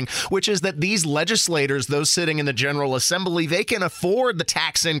disgusting, which is that these legislators, those sitting in the General Assembly, they can afford the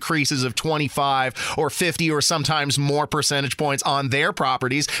tax increases of 25 or 50 or sometimes more percentage points on their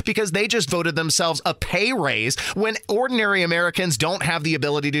properties because they just voted themselves a pay raise when ordinary Americans don't have the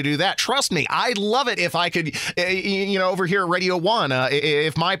ability to do that. Trust me, I'd love it if I could, over here at Radio 1,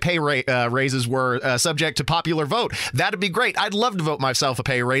 if my pay raises were subject to popular vote. That'd be great. I'd love to vote myself a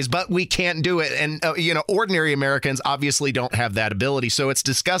pay raise, but we can't do it. And, ordinary Americans obviously don't have that ability. So it's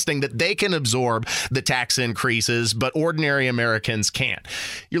disgusting that they can absorb the tax increases, but ordinary Americans can't.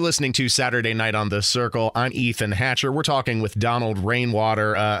 You're listening to Saturday Night on the Circle. I'm Ethan Hatcher. We're talking with Donald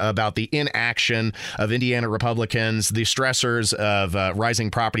Rainwater about the inaction of Indiana Republicans, the stressors of rising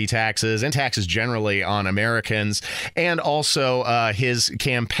property taxes and taxes generally on Americans, and also his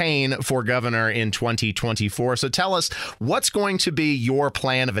campaign for governor in 2024. So tell us, what's going to be your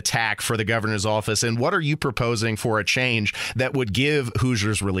plan of attack for the governor's office, and what are you proposing for a change that would give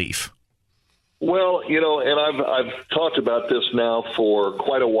Hoosiers relief? Well, and I've talked about this now for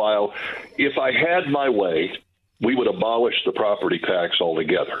quite a while. If I had my way, we would abolish the property tax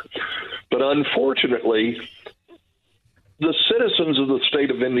altogether. But unfortunately, the citizens of the state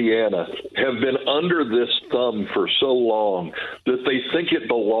of Indiana have been under this thumb for so long that they think it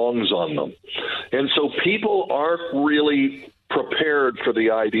belongs on them. And so people aren't really prepared for the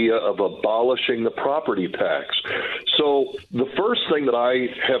idea of abolishing the property tax. So the first thing that I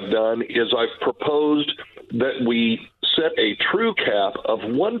have done is I've proposed that we set a true cap of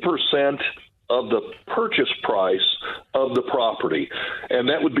 1% of the purchase price of the property. And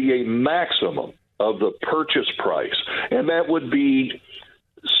that would be a maximum of the purchase price. And that would be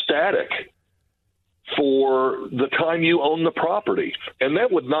static for the time you own the property. And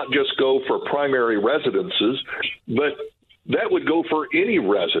that would not just go for primary residences, but that would go for any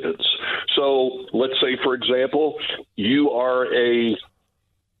residence. So let's say, for example, you are a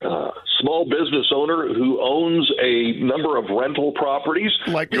small business owner who owns a number of rental properties.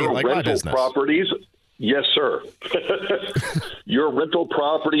 Like my business. Properties. Yes, sir. Your rental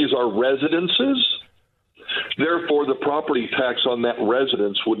properties are residences. Therefore, the property tax on that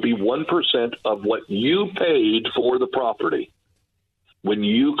residence would be 1% of what you paid for the property when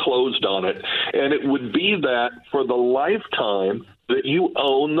you closed on it. And it would be that for the lifetime that you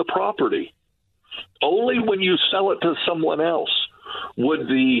own the property. Only when you sell it to someone else would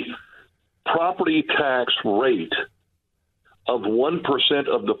the property tax rate of 1%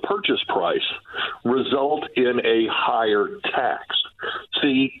 of the purchase price result in a higher tax.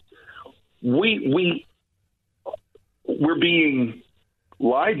 See, we're being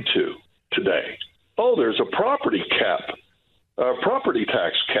lied to today. Oh, there's a property tax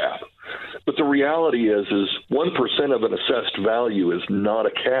cap. But the reality is 1% of an assessed value is not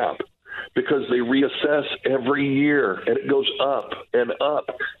a cap, because they reassess every year and it goes up and up.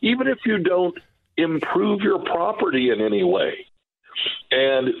 Even if you don't improve your property in any way,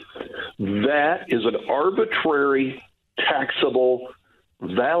 And that is an arbitrary taxable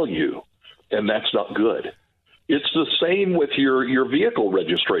value, and that's not good. It's the same with your vehicle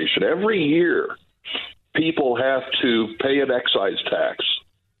registration. Every year, people have to pay an excise tax.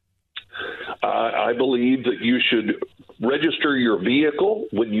 I believe that you should register your vehicle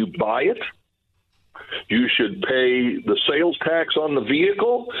when you buy it. You should pay the sales tax on the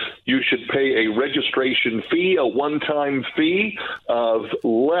vehicle. You should pay a registration fee, a one-time fee of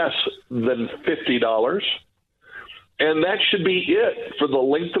less than $50. And that should be it for the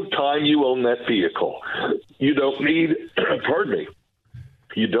length of time you own that vehicle. You don't need, pardon me,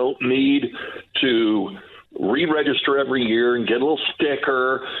 you don't need to re-register every year and get a little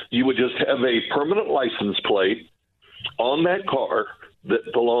sticker. You would just have a permanent license plate on that car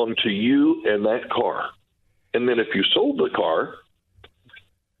that belonged to you and that car. And then if you sold the car,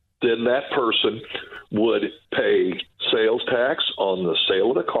 then that person would pay sales tax on the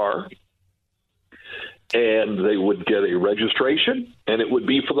sale of the car, and they would get a registration, and it would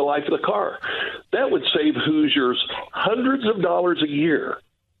be for the life of the car. That would save Hoosiers hundreds of dollars a year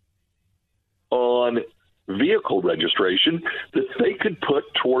on vehicle registration that they could put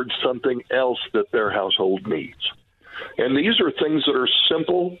towards something else that their household needs. And these are things that are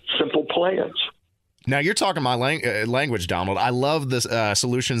simple plans. Now, you're talking my language, Donald. I love the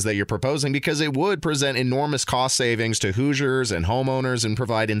solutions that you're proposing because it would present enormous cost savings to Hoosiers and homeowners and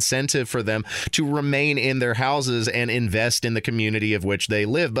provide incentive for them to remain in their houses and invest in the community of which they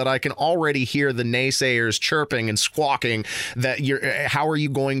live. But I can already hear the naysayers chirping and squawking that how are you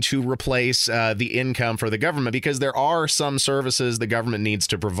going to replace the income for the government? Because there are some services the government needs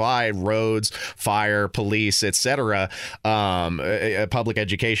to provide, roads, fire, police, etc., public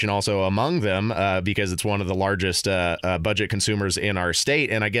education also among them, because it's one of the largest budget consumers in our state.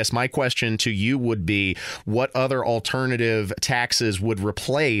 And I guess my question to you would be, what other alternative taxes would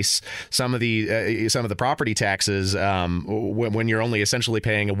replace some of the property taxes when you're only essentially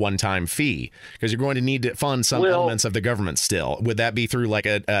paying a one-time fee? Because you're going to need to fund some elements of the government still. Would that be through like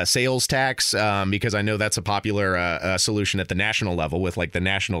a sales tax? Because I know that's a popular solution at the national level with like the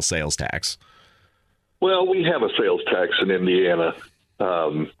national sales tax. Well, we have a sales tax in Indiana.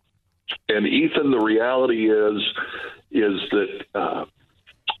 And Ethan, the reality is that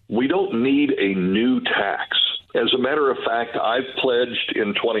we don't need a new tax. As a matter of fact, I've pledged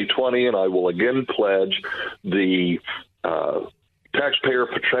in 2020, and I will again pledge the Taxpayer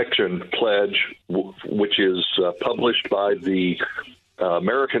Protection Pledge, which is published by the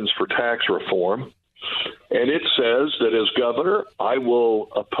Americans for Tax Reform. And it says that as governor, I will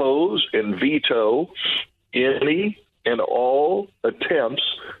oppose and veto any and all attempts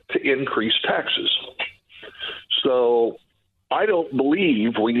to increase taxes. So I don't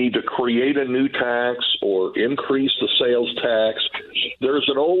believe we need to create a new tax or increase the sales tax. There's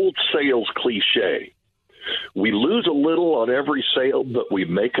an old sales cliche. We lose a little on every sale, but we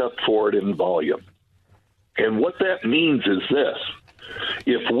make up for it in volume. And what that means is this.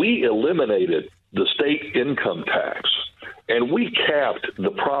 If we eliminated the state income tax and we capped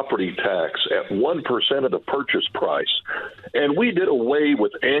the property tax at 1% of the purchase price, and we did away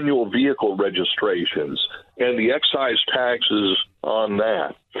with annual vehicle registrations and the excise taxes on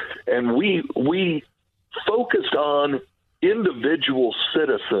that, and we focused on individual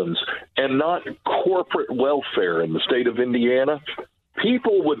citizens and not corporate welfare in the state of Indiana,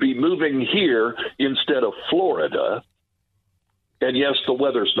 people would be moving here instead of Florida. And yes, the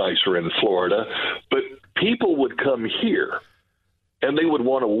weather's nicer in Florida, but people would come here and they would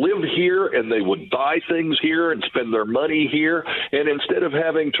want to live here and they would buy things here and spend their money here. And instead of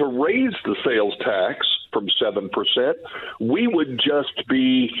having to raise the sales tax from 7%, we would just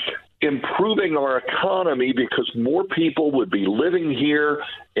be improving our economy because more people would be living here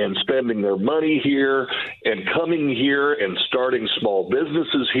and spending their money here and coming here and starting small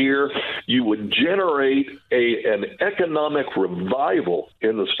businesses here. You would generate an economic revival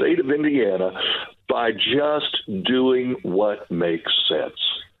in the state of Indiana by just doing what makes sense.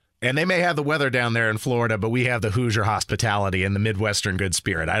 And they may have the weather down there in Florida, but we have the Hoosier hospitality and the Midwestern good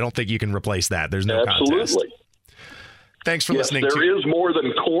spirit. I don't think you can replace that. There's no contest. Absolutely. Thanks for listening. There is more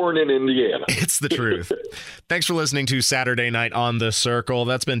than corn in Indiana. It's the truth. Thanks for listening to Saturday Night on the Circle.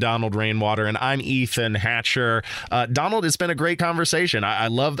 That's been Donald Rainwater, and I'm Ethan Hatcher. Donald, it's been a great conversation. I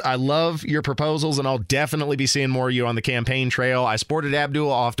love your proposals, and I'll definitely be seeing more of you on the campaign trail. I sported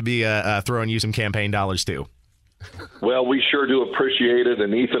Abdul. I'll have to be throwing you some campaign dollars, too. Well, we sure do appreciate it.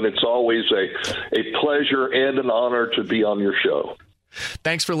 And, Ethan, it's always a pleasure and an honor to be on your show.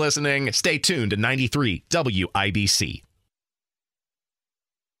 Thanks for listening. Stay tuned to 93 WIBC.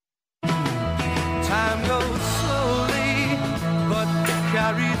 Time goes slowly, but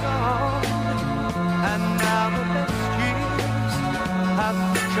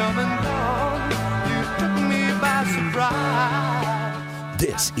coming on. You took me by surprise.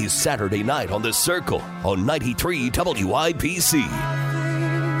 This is Saturday Night on the Circle on 93 WIBC.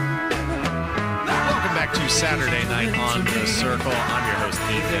 Welcome back to Saturday Night on the Circle. I'm your host,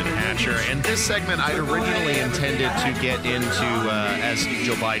 Ethan Hatcher. And this segment I originally intended to get into, as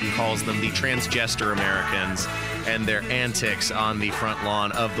Joe Biden calls them, the transgender Americans and their antics on the front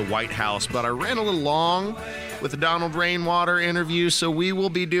lawn of the White House. But I ran a little long with the Donald Rainwater interview, so we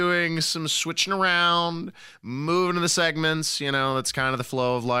will be doing some switching around, moving to the segments. You know, that's kind of the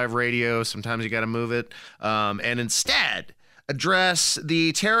flow of live radio. Sometimes you got to move it. And instead, address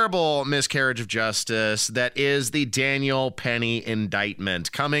the terrible miscarriage of justice that is the Daniel Penny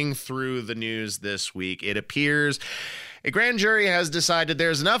indictment coming through the news this week. It appears a grand jury has decided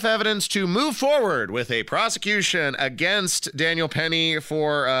there's enough evidence to move forward with a prosecution against Daniel Penny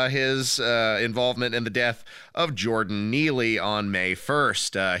for his involvement in the death of Jordan Neely on May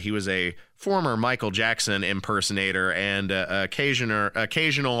 1st. He was a former Michael Jackson impersonator and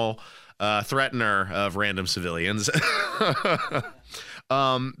occasional threatener of random civilians.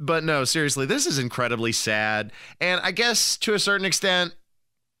 But no, seriously, this is incredibly sad. And I guess to a certain extent,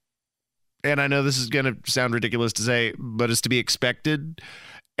 and I know this is going to sound ridiculous to say, but it's to be expected.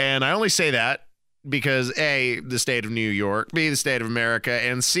 And I only say that because A, the state of New York, B, the state of America,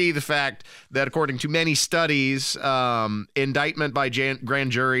 and C, the fact that according to many studies, indictment by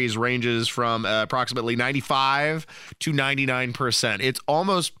grand juries ranges from approximately 95 to 99%. It's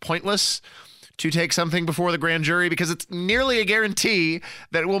almost pointless to take something before the grand jury because it's nearly a guarantee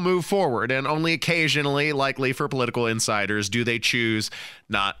that it will move forward. And only occasionally, likely for political insiders, do they choose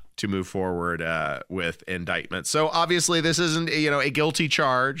not to move forward with indictment. So obviously this isn't, a guilty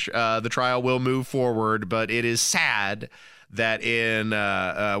charge. The trial will move forward, but it is sad that in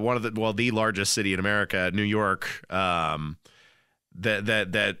the largest city in America, New York, that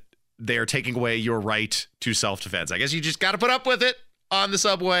they are taking away your right to self-defense. I guess you just got to put up with it on the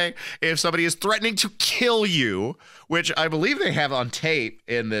subway if somebody is threatening to kill you, which I believe they have on tape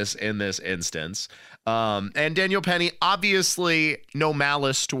in this instance. And Daniel Penny, obviously no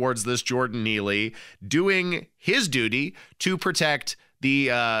malice towards this Jordan Neely, doing his duty to protect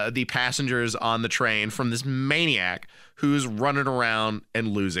the passengers on the train from this maniac who's running around and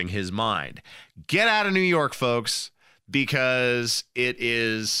losing his mind. Get out of New York, folks, because it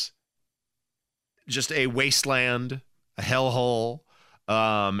is just a wasteland, a hellhole.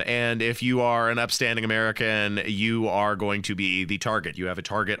 And if you are an upstanding American, you are going to be the target. You have a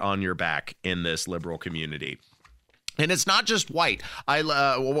target on your back in this liberal community. And it's not just white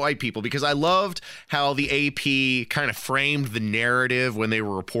people, because I loved how the AP kind of framed the narrative when they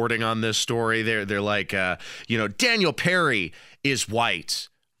were reporting on this story. They're like, Daniel Perry is white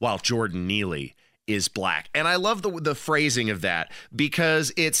while Jordan Neely is black. And I love the phrasing of that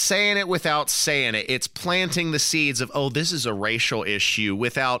because it's saying it without saying it. It's planting the seeds of, this is a racial issue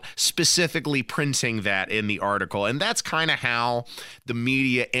without specifically printing that in the article. And that's kind of how the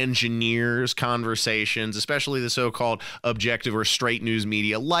media engineers conversations, especially the so-called objective or straight news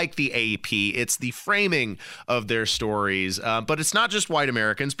media like the AP. It's the framing of their stories. But it's not just white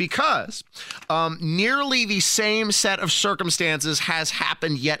Americans, because nearly the same set of circumstances has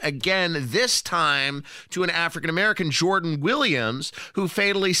happened yet again, this time to an African-American, Jordan Williams, who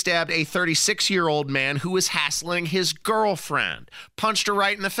fatally stabbed a 36-year-old man who was hassling his girlfriend, punched her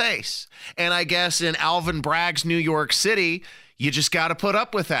right in the face. And I guess in Alvin Bragg's New York City, you just got to put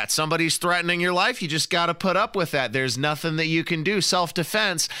up with that. Somebody's threatening your life. You just got to put up with that. There's nothing that you can do.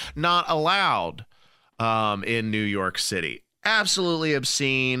 Self-defense not allowed in New York City. Absolutely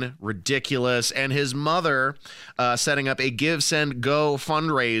obscene, ridiculous. And his mother setting up a Give, Send, Go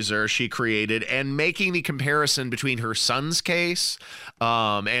fundraiser she created and making the comparison between her son's case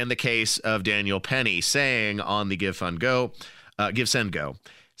and the case of Daniel Penny, saying on the Give, Send, Go,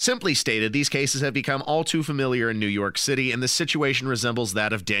 simply stated, these cases have become all too familiar in New York City, and the situation resembles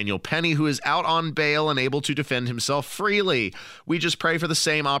that of Daniel Penny, who is out on bail and able to defend himself freely. We just pray for the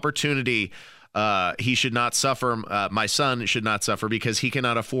same opportunity. He should not suffer. My son should not suffer because he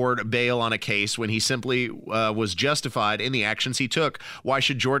cannot afford bail on a case when he simply was justified in the actions he took. Why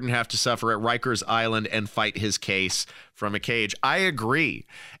should Jordan have to suffer at Rikers Island and fight his case from a cage? I agree.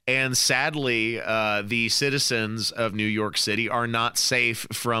 And sadly, the citizens of New York City are not safe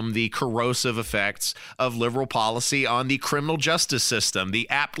from the corrosive effects of liberal policy on the criminal justice system, the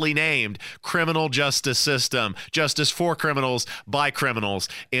aptly named criminal justice system, justice for criminals by criminals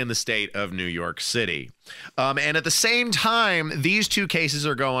in the state of New York City. And at the same time, these two cases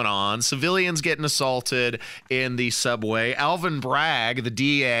are going on. Civilians getting assaulted in the subway. Alvin Bragg, the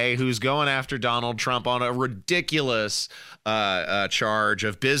DA, who's going after Donald Trump on a ridiculous charge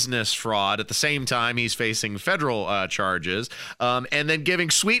of business fraud. At the same time, he's facing federal charges. And then giving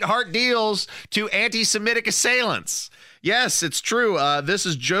sweetheart deals to anti-Semitic assailants. Yes, it's true. This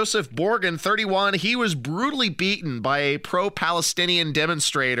is Joseph Borgen, 31. He was brutally beaten by a pro-Palestinian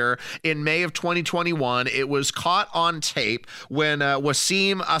demonstrator in May of 2021. It was caught on tape when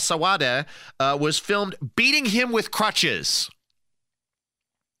Wasim Asawada was filmed beating him with crutches.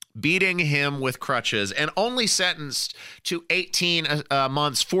 And only sentenced to 18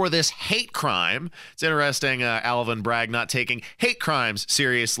 months for this hate crime. It's interesting, Alvin Bragg not taking hate crimes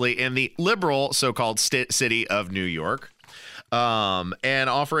seriously in the liberal so-called city of New York, and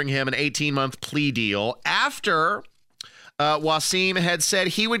offering him an 18-month plea deal after Wasim had said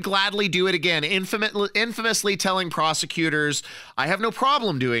he would gladly do it again, infamously telling prosecutors, I have no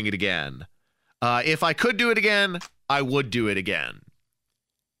problem doing it again. If I could do it again, I would do it again.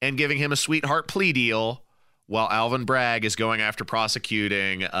 And giving him a sweetheart plea deal while Alvin Bragg is going after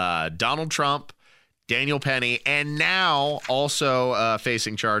prosecuting Donald Trump, Daniel Penny, and now also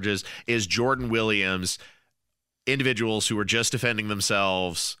facing charges is Jordan Williams, individuals who were just defending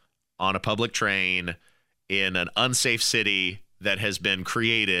themselves on a public train in an unsafe city that has been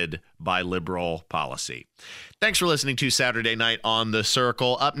created by liberal policy. Thanks for listening to Saturday Night on the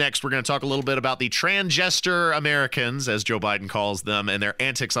Circle. Up next, we're going to talk a little bit about the transgender Americans, as Joe Biden calls them, and their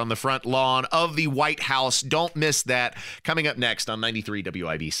antics on the front lawn of the White House. Don't miss that. Coming up next on 93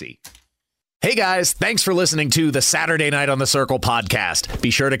 WIBC. Hey guys, thanks for listening to the Saturday Night on the Circle podcast. Be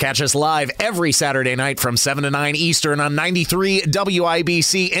sure to catch us live every Saturday night from 7 to 9 Eastern on 93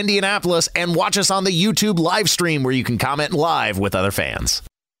 WIBC Indianapolis, and watch us on the YouTube live stream where you can comment live with other fans.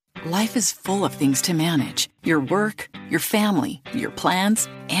 Life is full of things to manage. Your work, your family, your plans,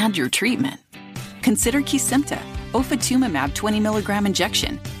 and your treatment. Consider Kesimpta, ofatumumab 20 milligram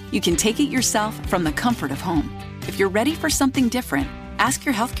injection. You can take it yourself from the comfort of home. If you're ready for something different, ask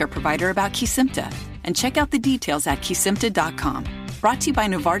your healthcare provider about Kesimpta and check out the details at Kesimpta.com. Brought to you by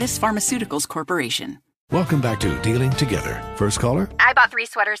Novartis Pharmaceuticals Corporation. Welcome back to Dealing Together. First caller? I bought 3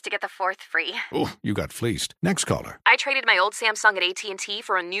 sweaters to get the 4th free. Oh, you got fleeced. Next caller. I traded my old Samsung at AT&T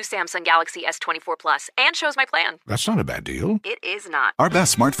for a new Samsung Galaxy S24 Plus and chose my plan. That's not a bad deal. It is not. Our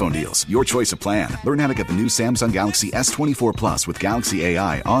best smartphone deals. Your choice of plan. Learn how to get the new Samsung Galaxy S24 Plus with Galaxy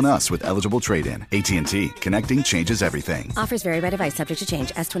AI on us with eligible trade-in. AT&T. Connecting changes everything. Offers vary by device. Subject to change.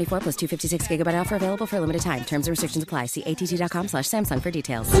 S24 plus 256 gigabyte offer available for a limited time. Terms and restrictions apply. See att.com/Samsung for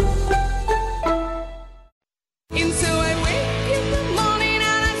details. And so I wake in the morning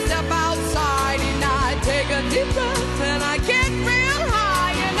and I step outside and I take a deep breath and I get real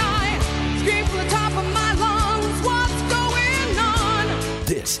high and I scream from the top of my lungs, what's going on?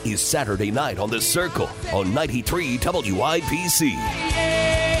 This is Saturday Night on the Circle on 93 WIBC.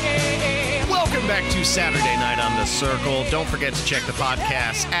 Welcome back to Saturday Night on the Circle. Don't forget to check the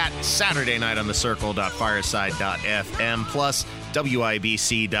podcast at SaturdayNightOnTheCircle.fireside.fm plus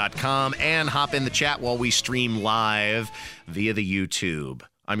WIBC.com and hop in the chat while we stream live via the YouTube.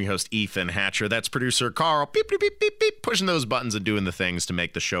 I'm your host, Ethan Hatcher. That's producer Carl, beep, beep, beep, beep, beep, pushing those buttons and doing the things to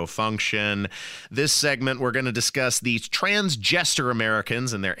make the show function. This segment, we're going to discuss these transgender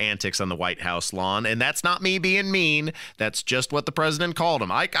Americans and their antics on the White House lawn. And that's not me being mean. That's just what the president called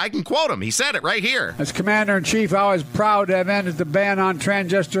them. I can quote him. He said it right here. As Commander-in-Chief, I was proud to have ended the ban on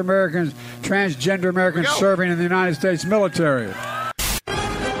transgender Americans serving in the United States military.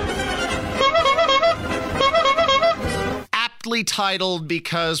 Titled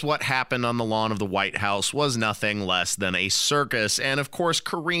because what happened on the lawn of the White House was nothing less than a circus. And of course,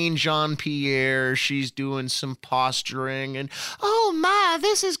 Karine Jean-Pierre, she's doing some posturing and, oh my,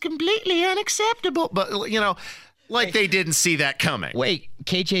 this is completely unacceptable. But, you know, like they didn't see that coming. Wait,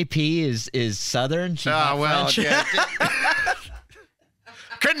 KJP is Southern? She's not French? Yeah.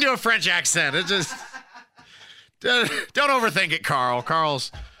 Couldn't do a French accent. It just, don't overthink it, Carl.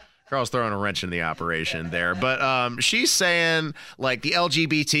 Carl's throwing a wrench in the operation there. But she's saying, like, the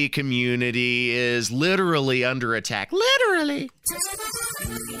LGBT community is literally under attack. Literally.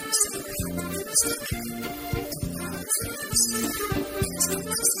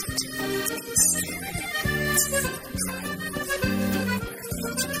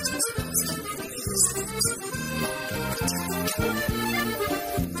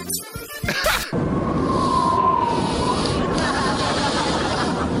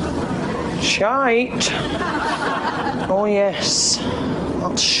 shite. Oh, yes.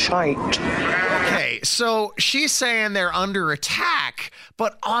 That's shite. Okay, so she's saying they're under attack,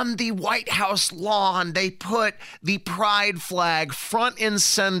 but on the White House lawn, they put the pride flag front and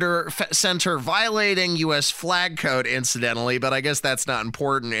center, violating U.S. flag code, incidentally, but I guess that's not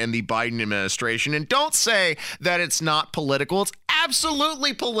important in the Biden administration. And don't say that it's not political. It's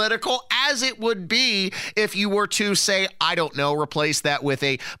absolutely political, as it would be if you were to say, I don't know, replace that with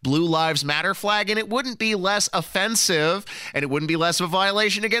a Blue Lives Matter flag, and it wouldn't be less offensive, and it wouldn't be less of a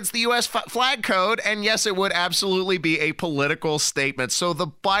violation against the U.S. flag code, and yes, it would absolutely be a political statement. So the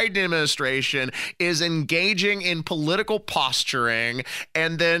Biden administration is engaging in political posturing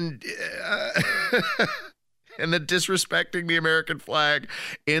and then disrespecting the American flag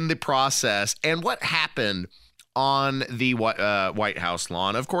in the process. And what happened on the White House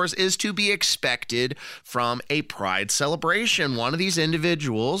lawn, of course, is to be expected from a pride celebration. One of these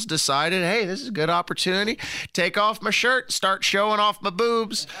individuals decided, hey, this is a good opportunity. Take off my shirt, start showing off my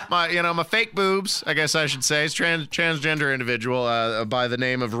boobs, my fake boobs, I guess I should say. It's transgender individual by the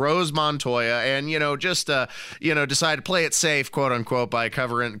name of Rose Montoya, and decided to play it safe, quote unquote, by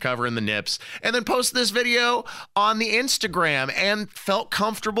covering the nips, and then posted this video on the Instagram and felt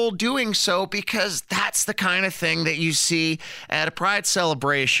comfortable doing so because that's the kind of thing that you see at a pride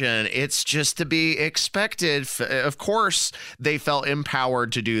celebration. It's just to be expected. Of course, they felt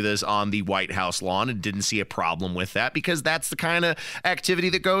empowered to do this on the White House lawn and didn't see a problem with that because that's the kind of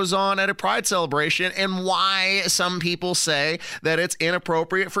activity that goes on at a pride celebration, and why some people say that it's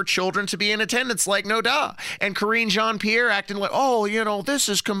inappropriate for children to be in attendance, like no duh. And Karine Jean-Pierre acting like, this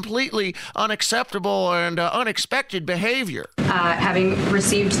is completely unacceptable and unexpected behavior. Having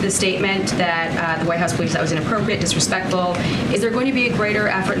received the statement that the White House believes that was inappropriate, disrespectful, is there going to be a greater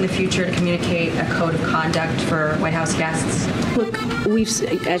effort in the future to communicate a code of conduct for White House guests? Look,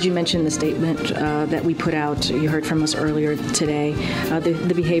 as you mentioned, the statement that we put out, you heard from us earlier today,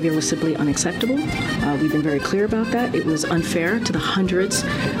 the behavior was simply unacceptable. We've been very clear about that. It was unfair to the hundreds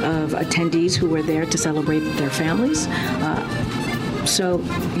of attendees who were there to celebrate their families.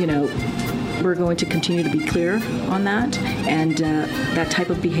 We're going to continue to be clear on that, and that type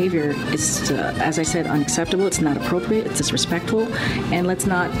of behavior is, as I said, unacceptable. It's not appropriate. It's disrespectful, and let's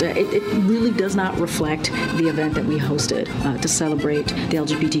not. It really does not reflect the event that we hosted to celebrate the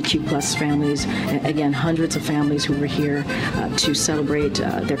LGBTQ plus families. Again, hundreds of families who were here to celebrate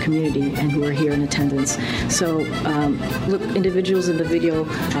their community and who are here in attendance. So, look, individuals in the video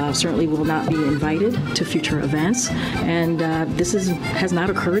certainly will not be invited to future events, and this has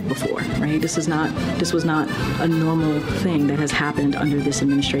not occurred before, right? This was not a normal thing that has happened under this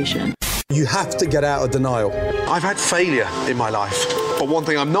administration. You have to get out of denial. I've had failure in my life, but one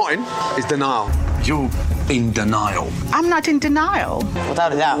thing I'm not in is denial. You're in denial. I'm not in denial.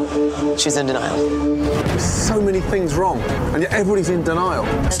 Without a doubt, she's in denial. There's so many things wrong, and yet everybody's in denial.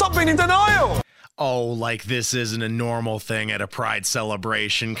 Stop being in denial! Oh, like this isn't a normal thing at a pride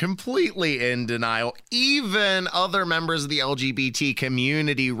celebration, completely in denial. Even other members of the LGBT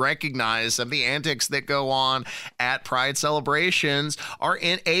community recognize some of the antics that go on at pride celebrations are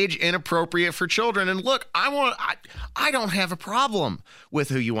age inappropriate for children. And look, I don't have a problem with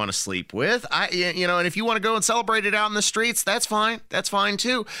who you want to sleep with. And if you want to go and celebrate it out in the streets, that's fine. That's fine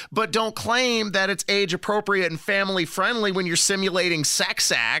too. But don't claim that it's age appropriate and family friendly when you're simulating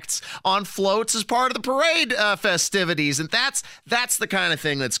sex acts on floats as part of the parade festivities. And that's the kind of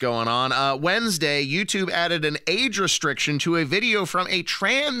thing that's going on. Wednesday, YouTube added an age restriction to a video from a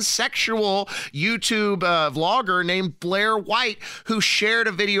transsexual YouTube vlogger named Blair White, who shared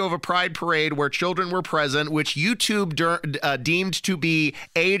a video of a pride parade where children were present, which YouTube deemed to be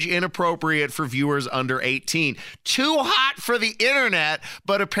age inappropriate for viewers under 18. Too hot for the internet,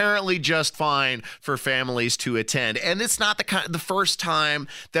 but apparently just fine for families to attend. And it's not the first time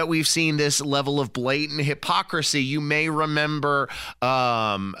that we've seen this level of blatant hypocrisy. You may remember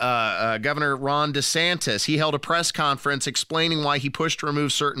Governor Ron DeSantis. He held a press conference explaining why he pushed to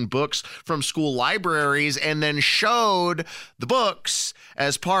remove certain books from school libraries and then showed the books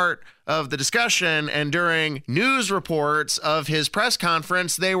as part of the discussion. And during news reports of his press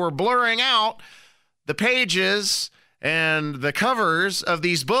conference, they were blurring out the pages and the covers of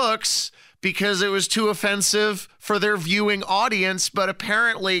these books because it was too offensive for their viewing audience, but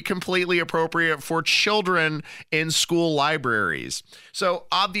apparently completely appropriate for children in school libraries. So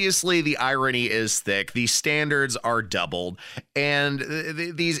obviously the irony is thick. These standards are doubled, and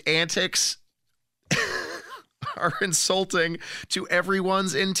these antics are insulting to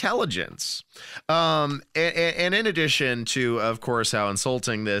everyone's intelligence. And in addition to, of course, how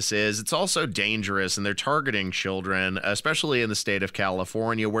insulting this is, it's also dangerous, and they're targeting children, especially in the state of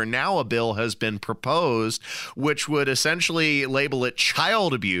California, where now a bill has been proposed which would essentially label it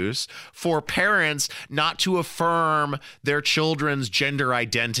child abuse for parents not to affirm their children's gender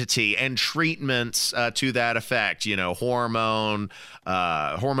identity and treatments to that effect. You know, hormone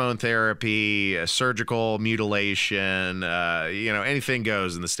therapy, surgical mutilation, anything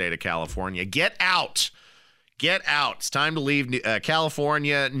goes in the state of California. Get out. Get out. It's time to leave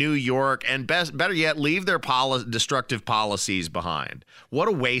California, New York, and better yet, leave their destructive policies behind. What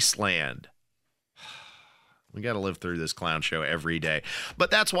a wasteland. We got to live through this clown show every day.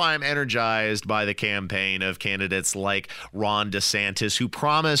 But that's why I'm energized by the campaign of candidates like Ron DeSantis, who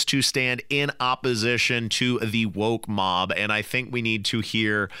promised to stand in opposition to the woke mob. And I think we need to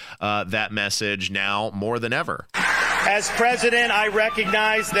hear that message now more than ever. As president, I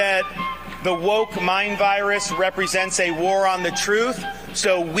recognize that the woke mind virus represents a war on the truth,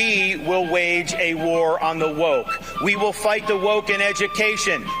 so we will wage a war on the woke. We will fight the woke in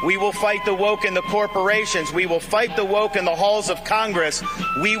education. We will fight the woke in the corporations. We will fight the woke in the halls of Congress.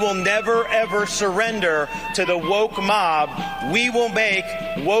 We will never, ever surrender to the woke mob. We will make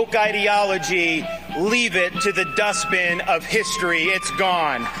woke ideology, leave it to the dustbin of history. It's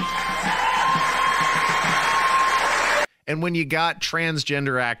gone. And when you got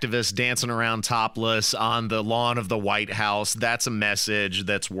transgender activists dancing around topless on the lawn of the White House, that's a message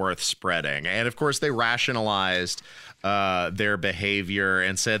that's worth spreading. And of course, they rationalized their behavior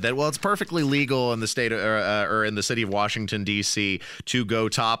and said that, well, it's perfectly legal in the state or in the city of Washington, D.C. to go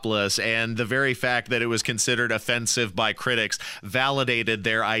topless. And the very fact that it was considered offensive by critics validated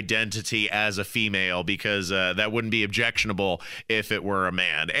their identity as a female, because that wouldn't be objectionable if it were a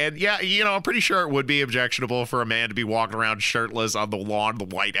man. And yeah, I'm pretty sure it would be objectionable for a man to be walking around shirtless on the lawn of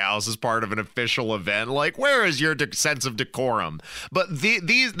the White House as part of an official event. Like, where is your sense of decorum? But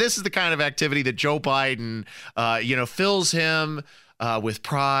this is the kind of activity that Joe Biden, fills him with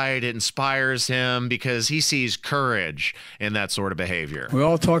pride. It inspires him because he sees courage in that sort of behavior. We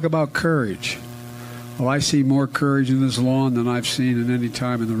all talk about courage. Well, I see more courage in this lawn than I've seen at any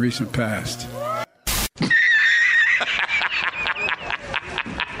time in the recent past.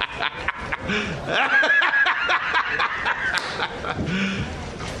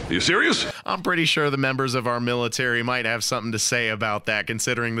 Are you serious? I'm pretty sure the members of our military might have something to say about that,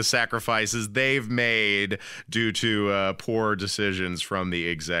 considering the sacrifices they've made due to poor decisions from the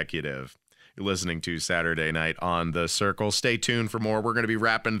executive. You're listening to Saturday Night on The Circle. Stay tuned for more. We're going to be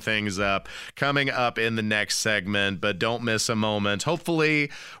wrapping things up coming up in the next segment, but don't miss a moment.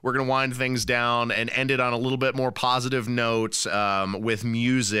 Hopefully, we're going to wind things down and end it on a little bit more positive notes with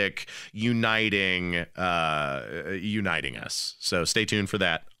music uniting us. So stay tuned for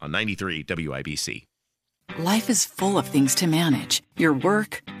that on 93 WIBC. Life is full of things to manage. Your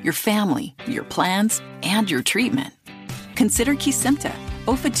work, your family, your plans, and your treatment. Consider Kesimpta,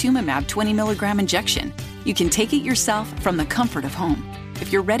 ofatumumab 20 milligram injection. You can take it yourself from the comfort of home.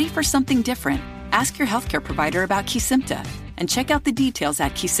 If you're ready for something different, ask your healthcare provider about Kesimpta and check out the details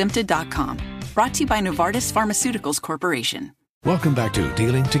at kesimpta.com. Brought to you by Novartis Pharmaceuticals Corporation. Welcome back to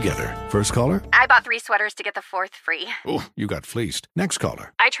Dealing Together. First caller? I bought 3 sweaters to get the 4th free. Oh, you got fleeced. Next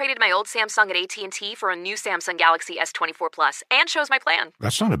caller. I traded my old Samsung at AT&T for a new Samsung Galaxy S24 Plus and chose my plan.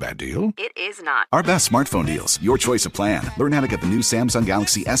 That's not a bad deal. It is not. Our best smartphone deals. Your choice of plan. Learn how to get the new Samsung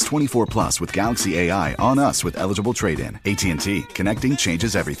Galaxy S24 Plus with Galaxy AI on us with eligible trade-in. AT&T. Connecting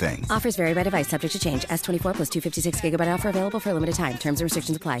changes everything. Offers vary by device. Subject to change. S24 plus 256 gigabyte offer available for a limited time. Terms and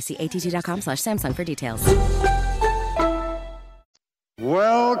restrictions apply. See att.com/Samsung for details.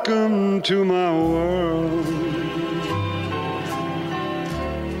 Welcome to my world.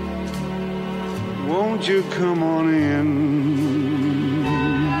 Won't you come on in?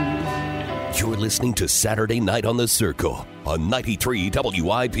 You're listening to Saturday Night on the Circle on 93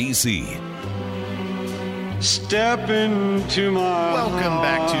 WIBC. Step into my Welcome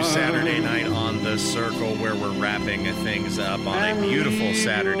back to Saturday Night on the Circle, where we're wrapping things up on a beautiful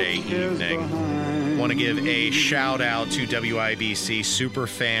Saturday evening. Want to give a shout out to WIBC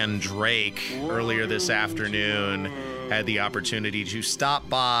superfan Drake. Earlier this afternoon, had the opportunity to stop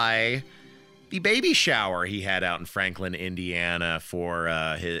by the baby shower he had out in Franklin, Indiana for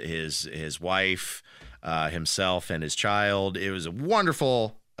his wife, himself, and his child. It was a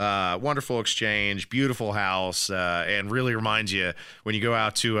wonderful exchange, beautiful house, and really reminds you when you go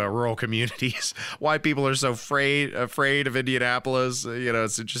out to rural communities why people are so afraid of Indianapolis. It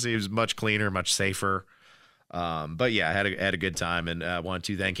just seems much cleaner, much safer. But yeah, had a good time, and want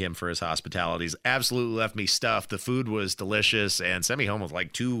to thank him for his hospitalities. Absolutely left me stuffed. The food was delicious, and sent me home with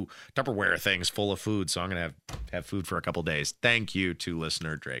like 2 Tupperware things full of food. So I'm gonna have food for a couple days. Thank you to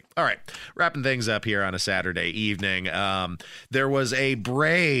listener Drake. All right, wrapping things up here on a Saturday evening. There was a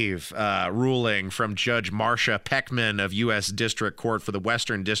brave ruling from Judge Marsha Peckman of U.S. District Court for the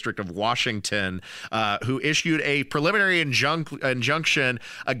Western District of Washington, who issued a preliminary injunction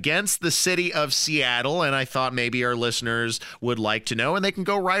against the city of Seattle, and I thought maybe our listeners would like to know, and they can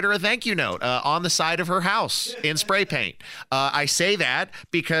go write her a thank you note on the side of her house in spray paint. I say that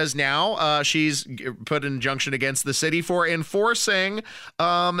because now she's put an injunction against the city for enforcing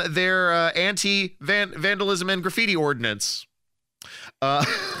their anti-vandalism and graffiti ordinance.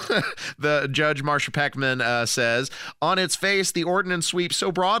 The Judge Marsha Peckman says, on its face, the ordinance sweeps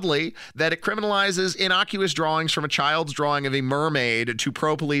so broadly that it criminalizes innocuous drawings from a child's drawing of a mermaid to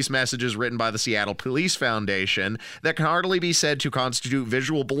pro-police messages written by the Seattle Police Foundation that can hardly be said to constitute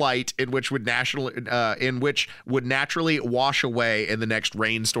visual blight in which would naturally wash away in the next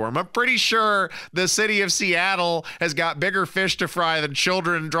rainstorm. I'm pretty sure the city of Seattle has got bigger fish to fry than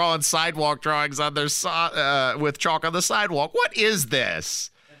children drawing sidewalk drawings on their with chalk on the sidewalk. What is this?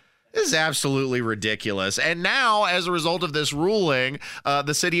 This is absolutely ridiculous. And now, as a result of this ruling,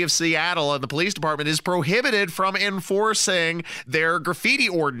 the city of Seattle and the police department is prohibited from enforcing their graffiti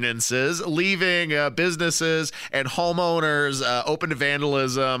ordinances, leaving businesses and homeowners open to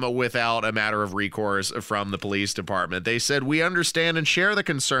vandalism without a matter of recourse from the police department. They said, we understand and share the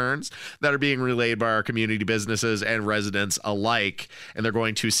concerns that are being relayed by our community businesses and residents alike, and they're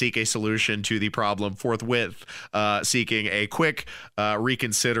going to seek a solution to the problem forthwith, seeking a quick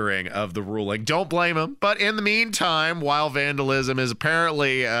reconsidering of the ruling. Don't blame them. But in the meantime, while vandalism is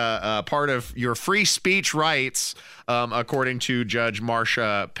apparently part of your free speech rights, according to Judge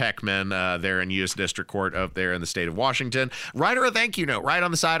Marsha Peckman there in U.S. District Court up there in the state of Washington, write her a thank you note right on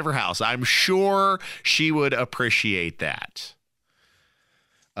the side of her house. I'm sure she would appreciate that.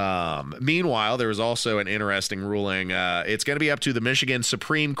 Meanwhile, there was also an interesting ruling. It's going to be up to the Michigan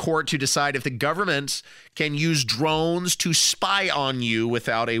Supreme Court to decide if the government can use drones to spy on you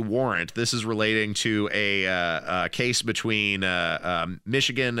without a warrant. This is relating to a case between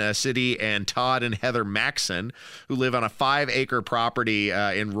Michigan City and Todd and Heather Maxson, who live on a 5-acre property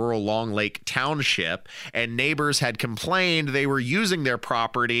in rural Long Lake Township, and neighbors had complained they were using their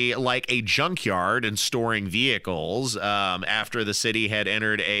property like a junkyard and storing vehicles after the city had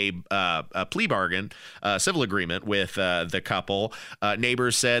entered a plea bargain, civil agreement with the couple.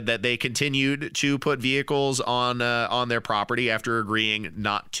 Neighbors said that they continued to put vehicles on their property after agreeing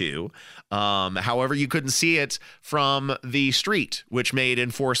not to. However, you couldn't see it from the street, which made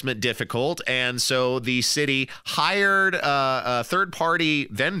enforcement difficult. And so the city hired a third-party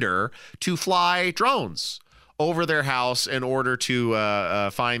vendor to fly drones over their house in order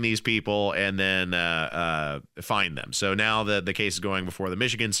to find these people and then find them. So now the case is going before the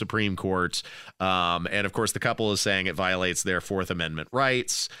Michigan Supreme Court. And of course, the couple is saying it violates their Fourth Amendment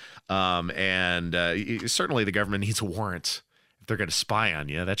rights. And certainly the government needs a warrant if they're going to spy on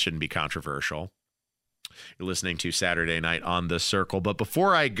you. That shouldn't be controversial. You're listening to Saturday Night on The Circle. But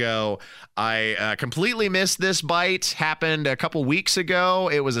before I go, I completely missed this bite. Happened a couple weeks ago.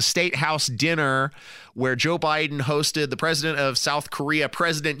 It was a State House dinner where Joe Biden hosted the president of South Korea,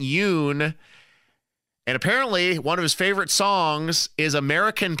 President Yoon. And apparently one of his favorite songs is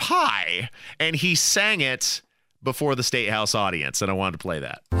American Pie. And he sang it before the State House audience. And I wanted to play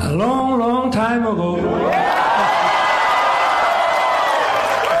that. A long, long time ago,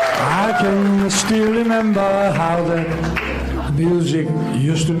 I can still remember how that music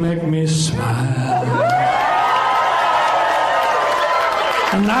used to make me smile.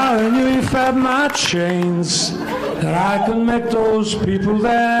 And now I knew if I had my chains that I could make those people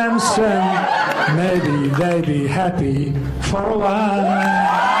dance, and maybe they'd be happy for a while.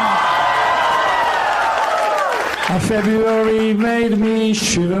 February made me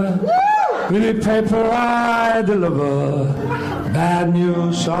shiver with the paper I deliver. Bad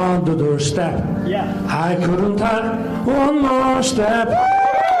news on the doorstep. I couldn't take one more step.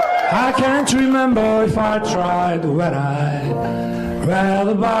 I can't remember if I tried when I read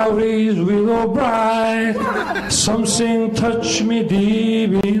about his willow bride. Something touched me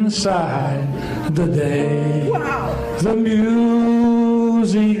deep inside the day the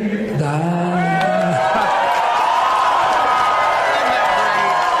music died.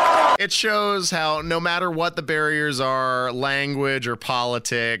 It shows how no matter what the barriers are, language or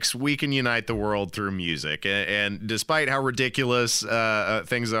politics, we can unite the world through music. And despite how ridiculous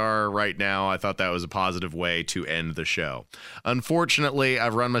things are right now, I thought that was a positive way to end the show. Unfortunately,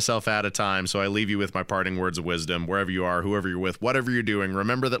 I've run myself out of time, so I leave you with my parting words of wisdom. Wherever you are, whoever you're with, whatever you're doing,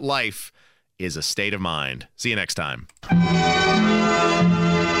 remember that life is a state of mind. See you next time.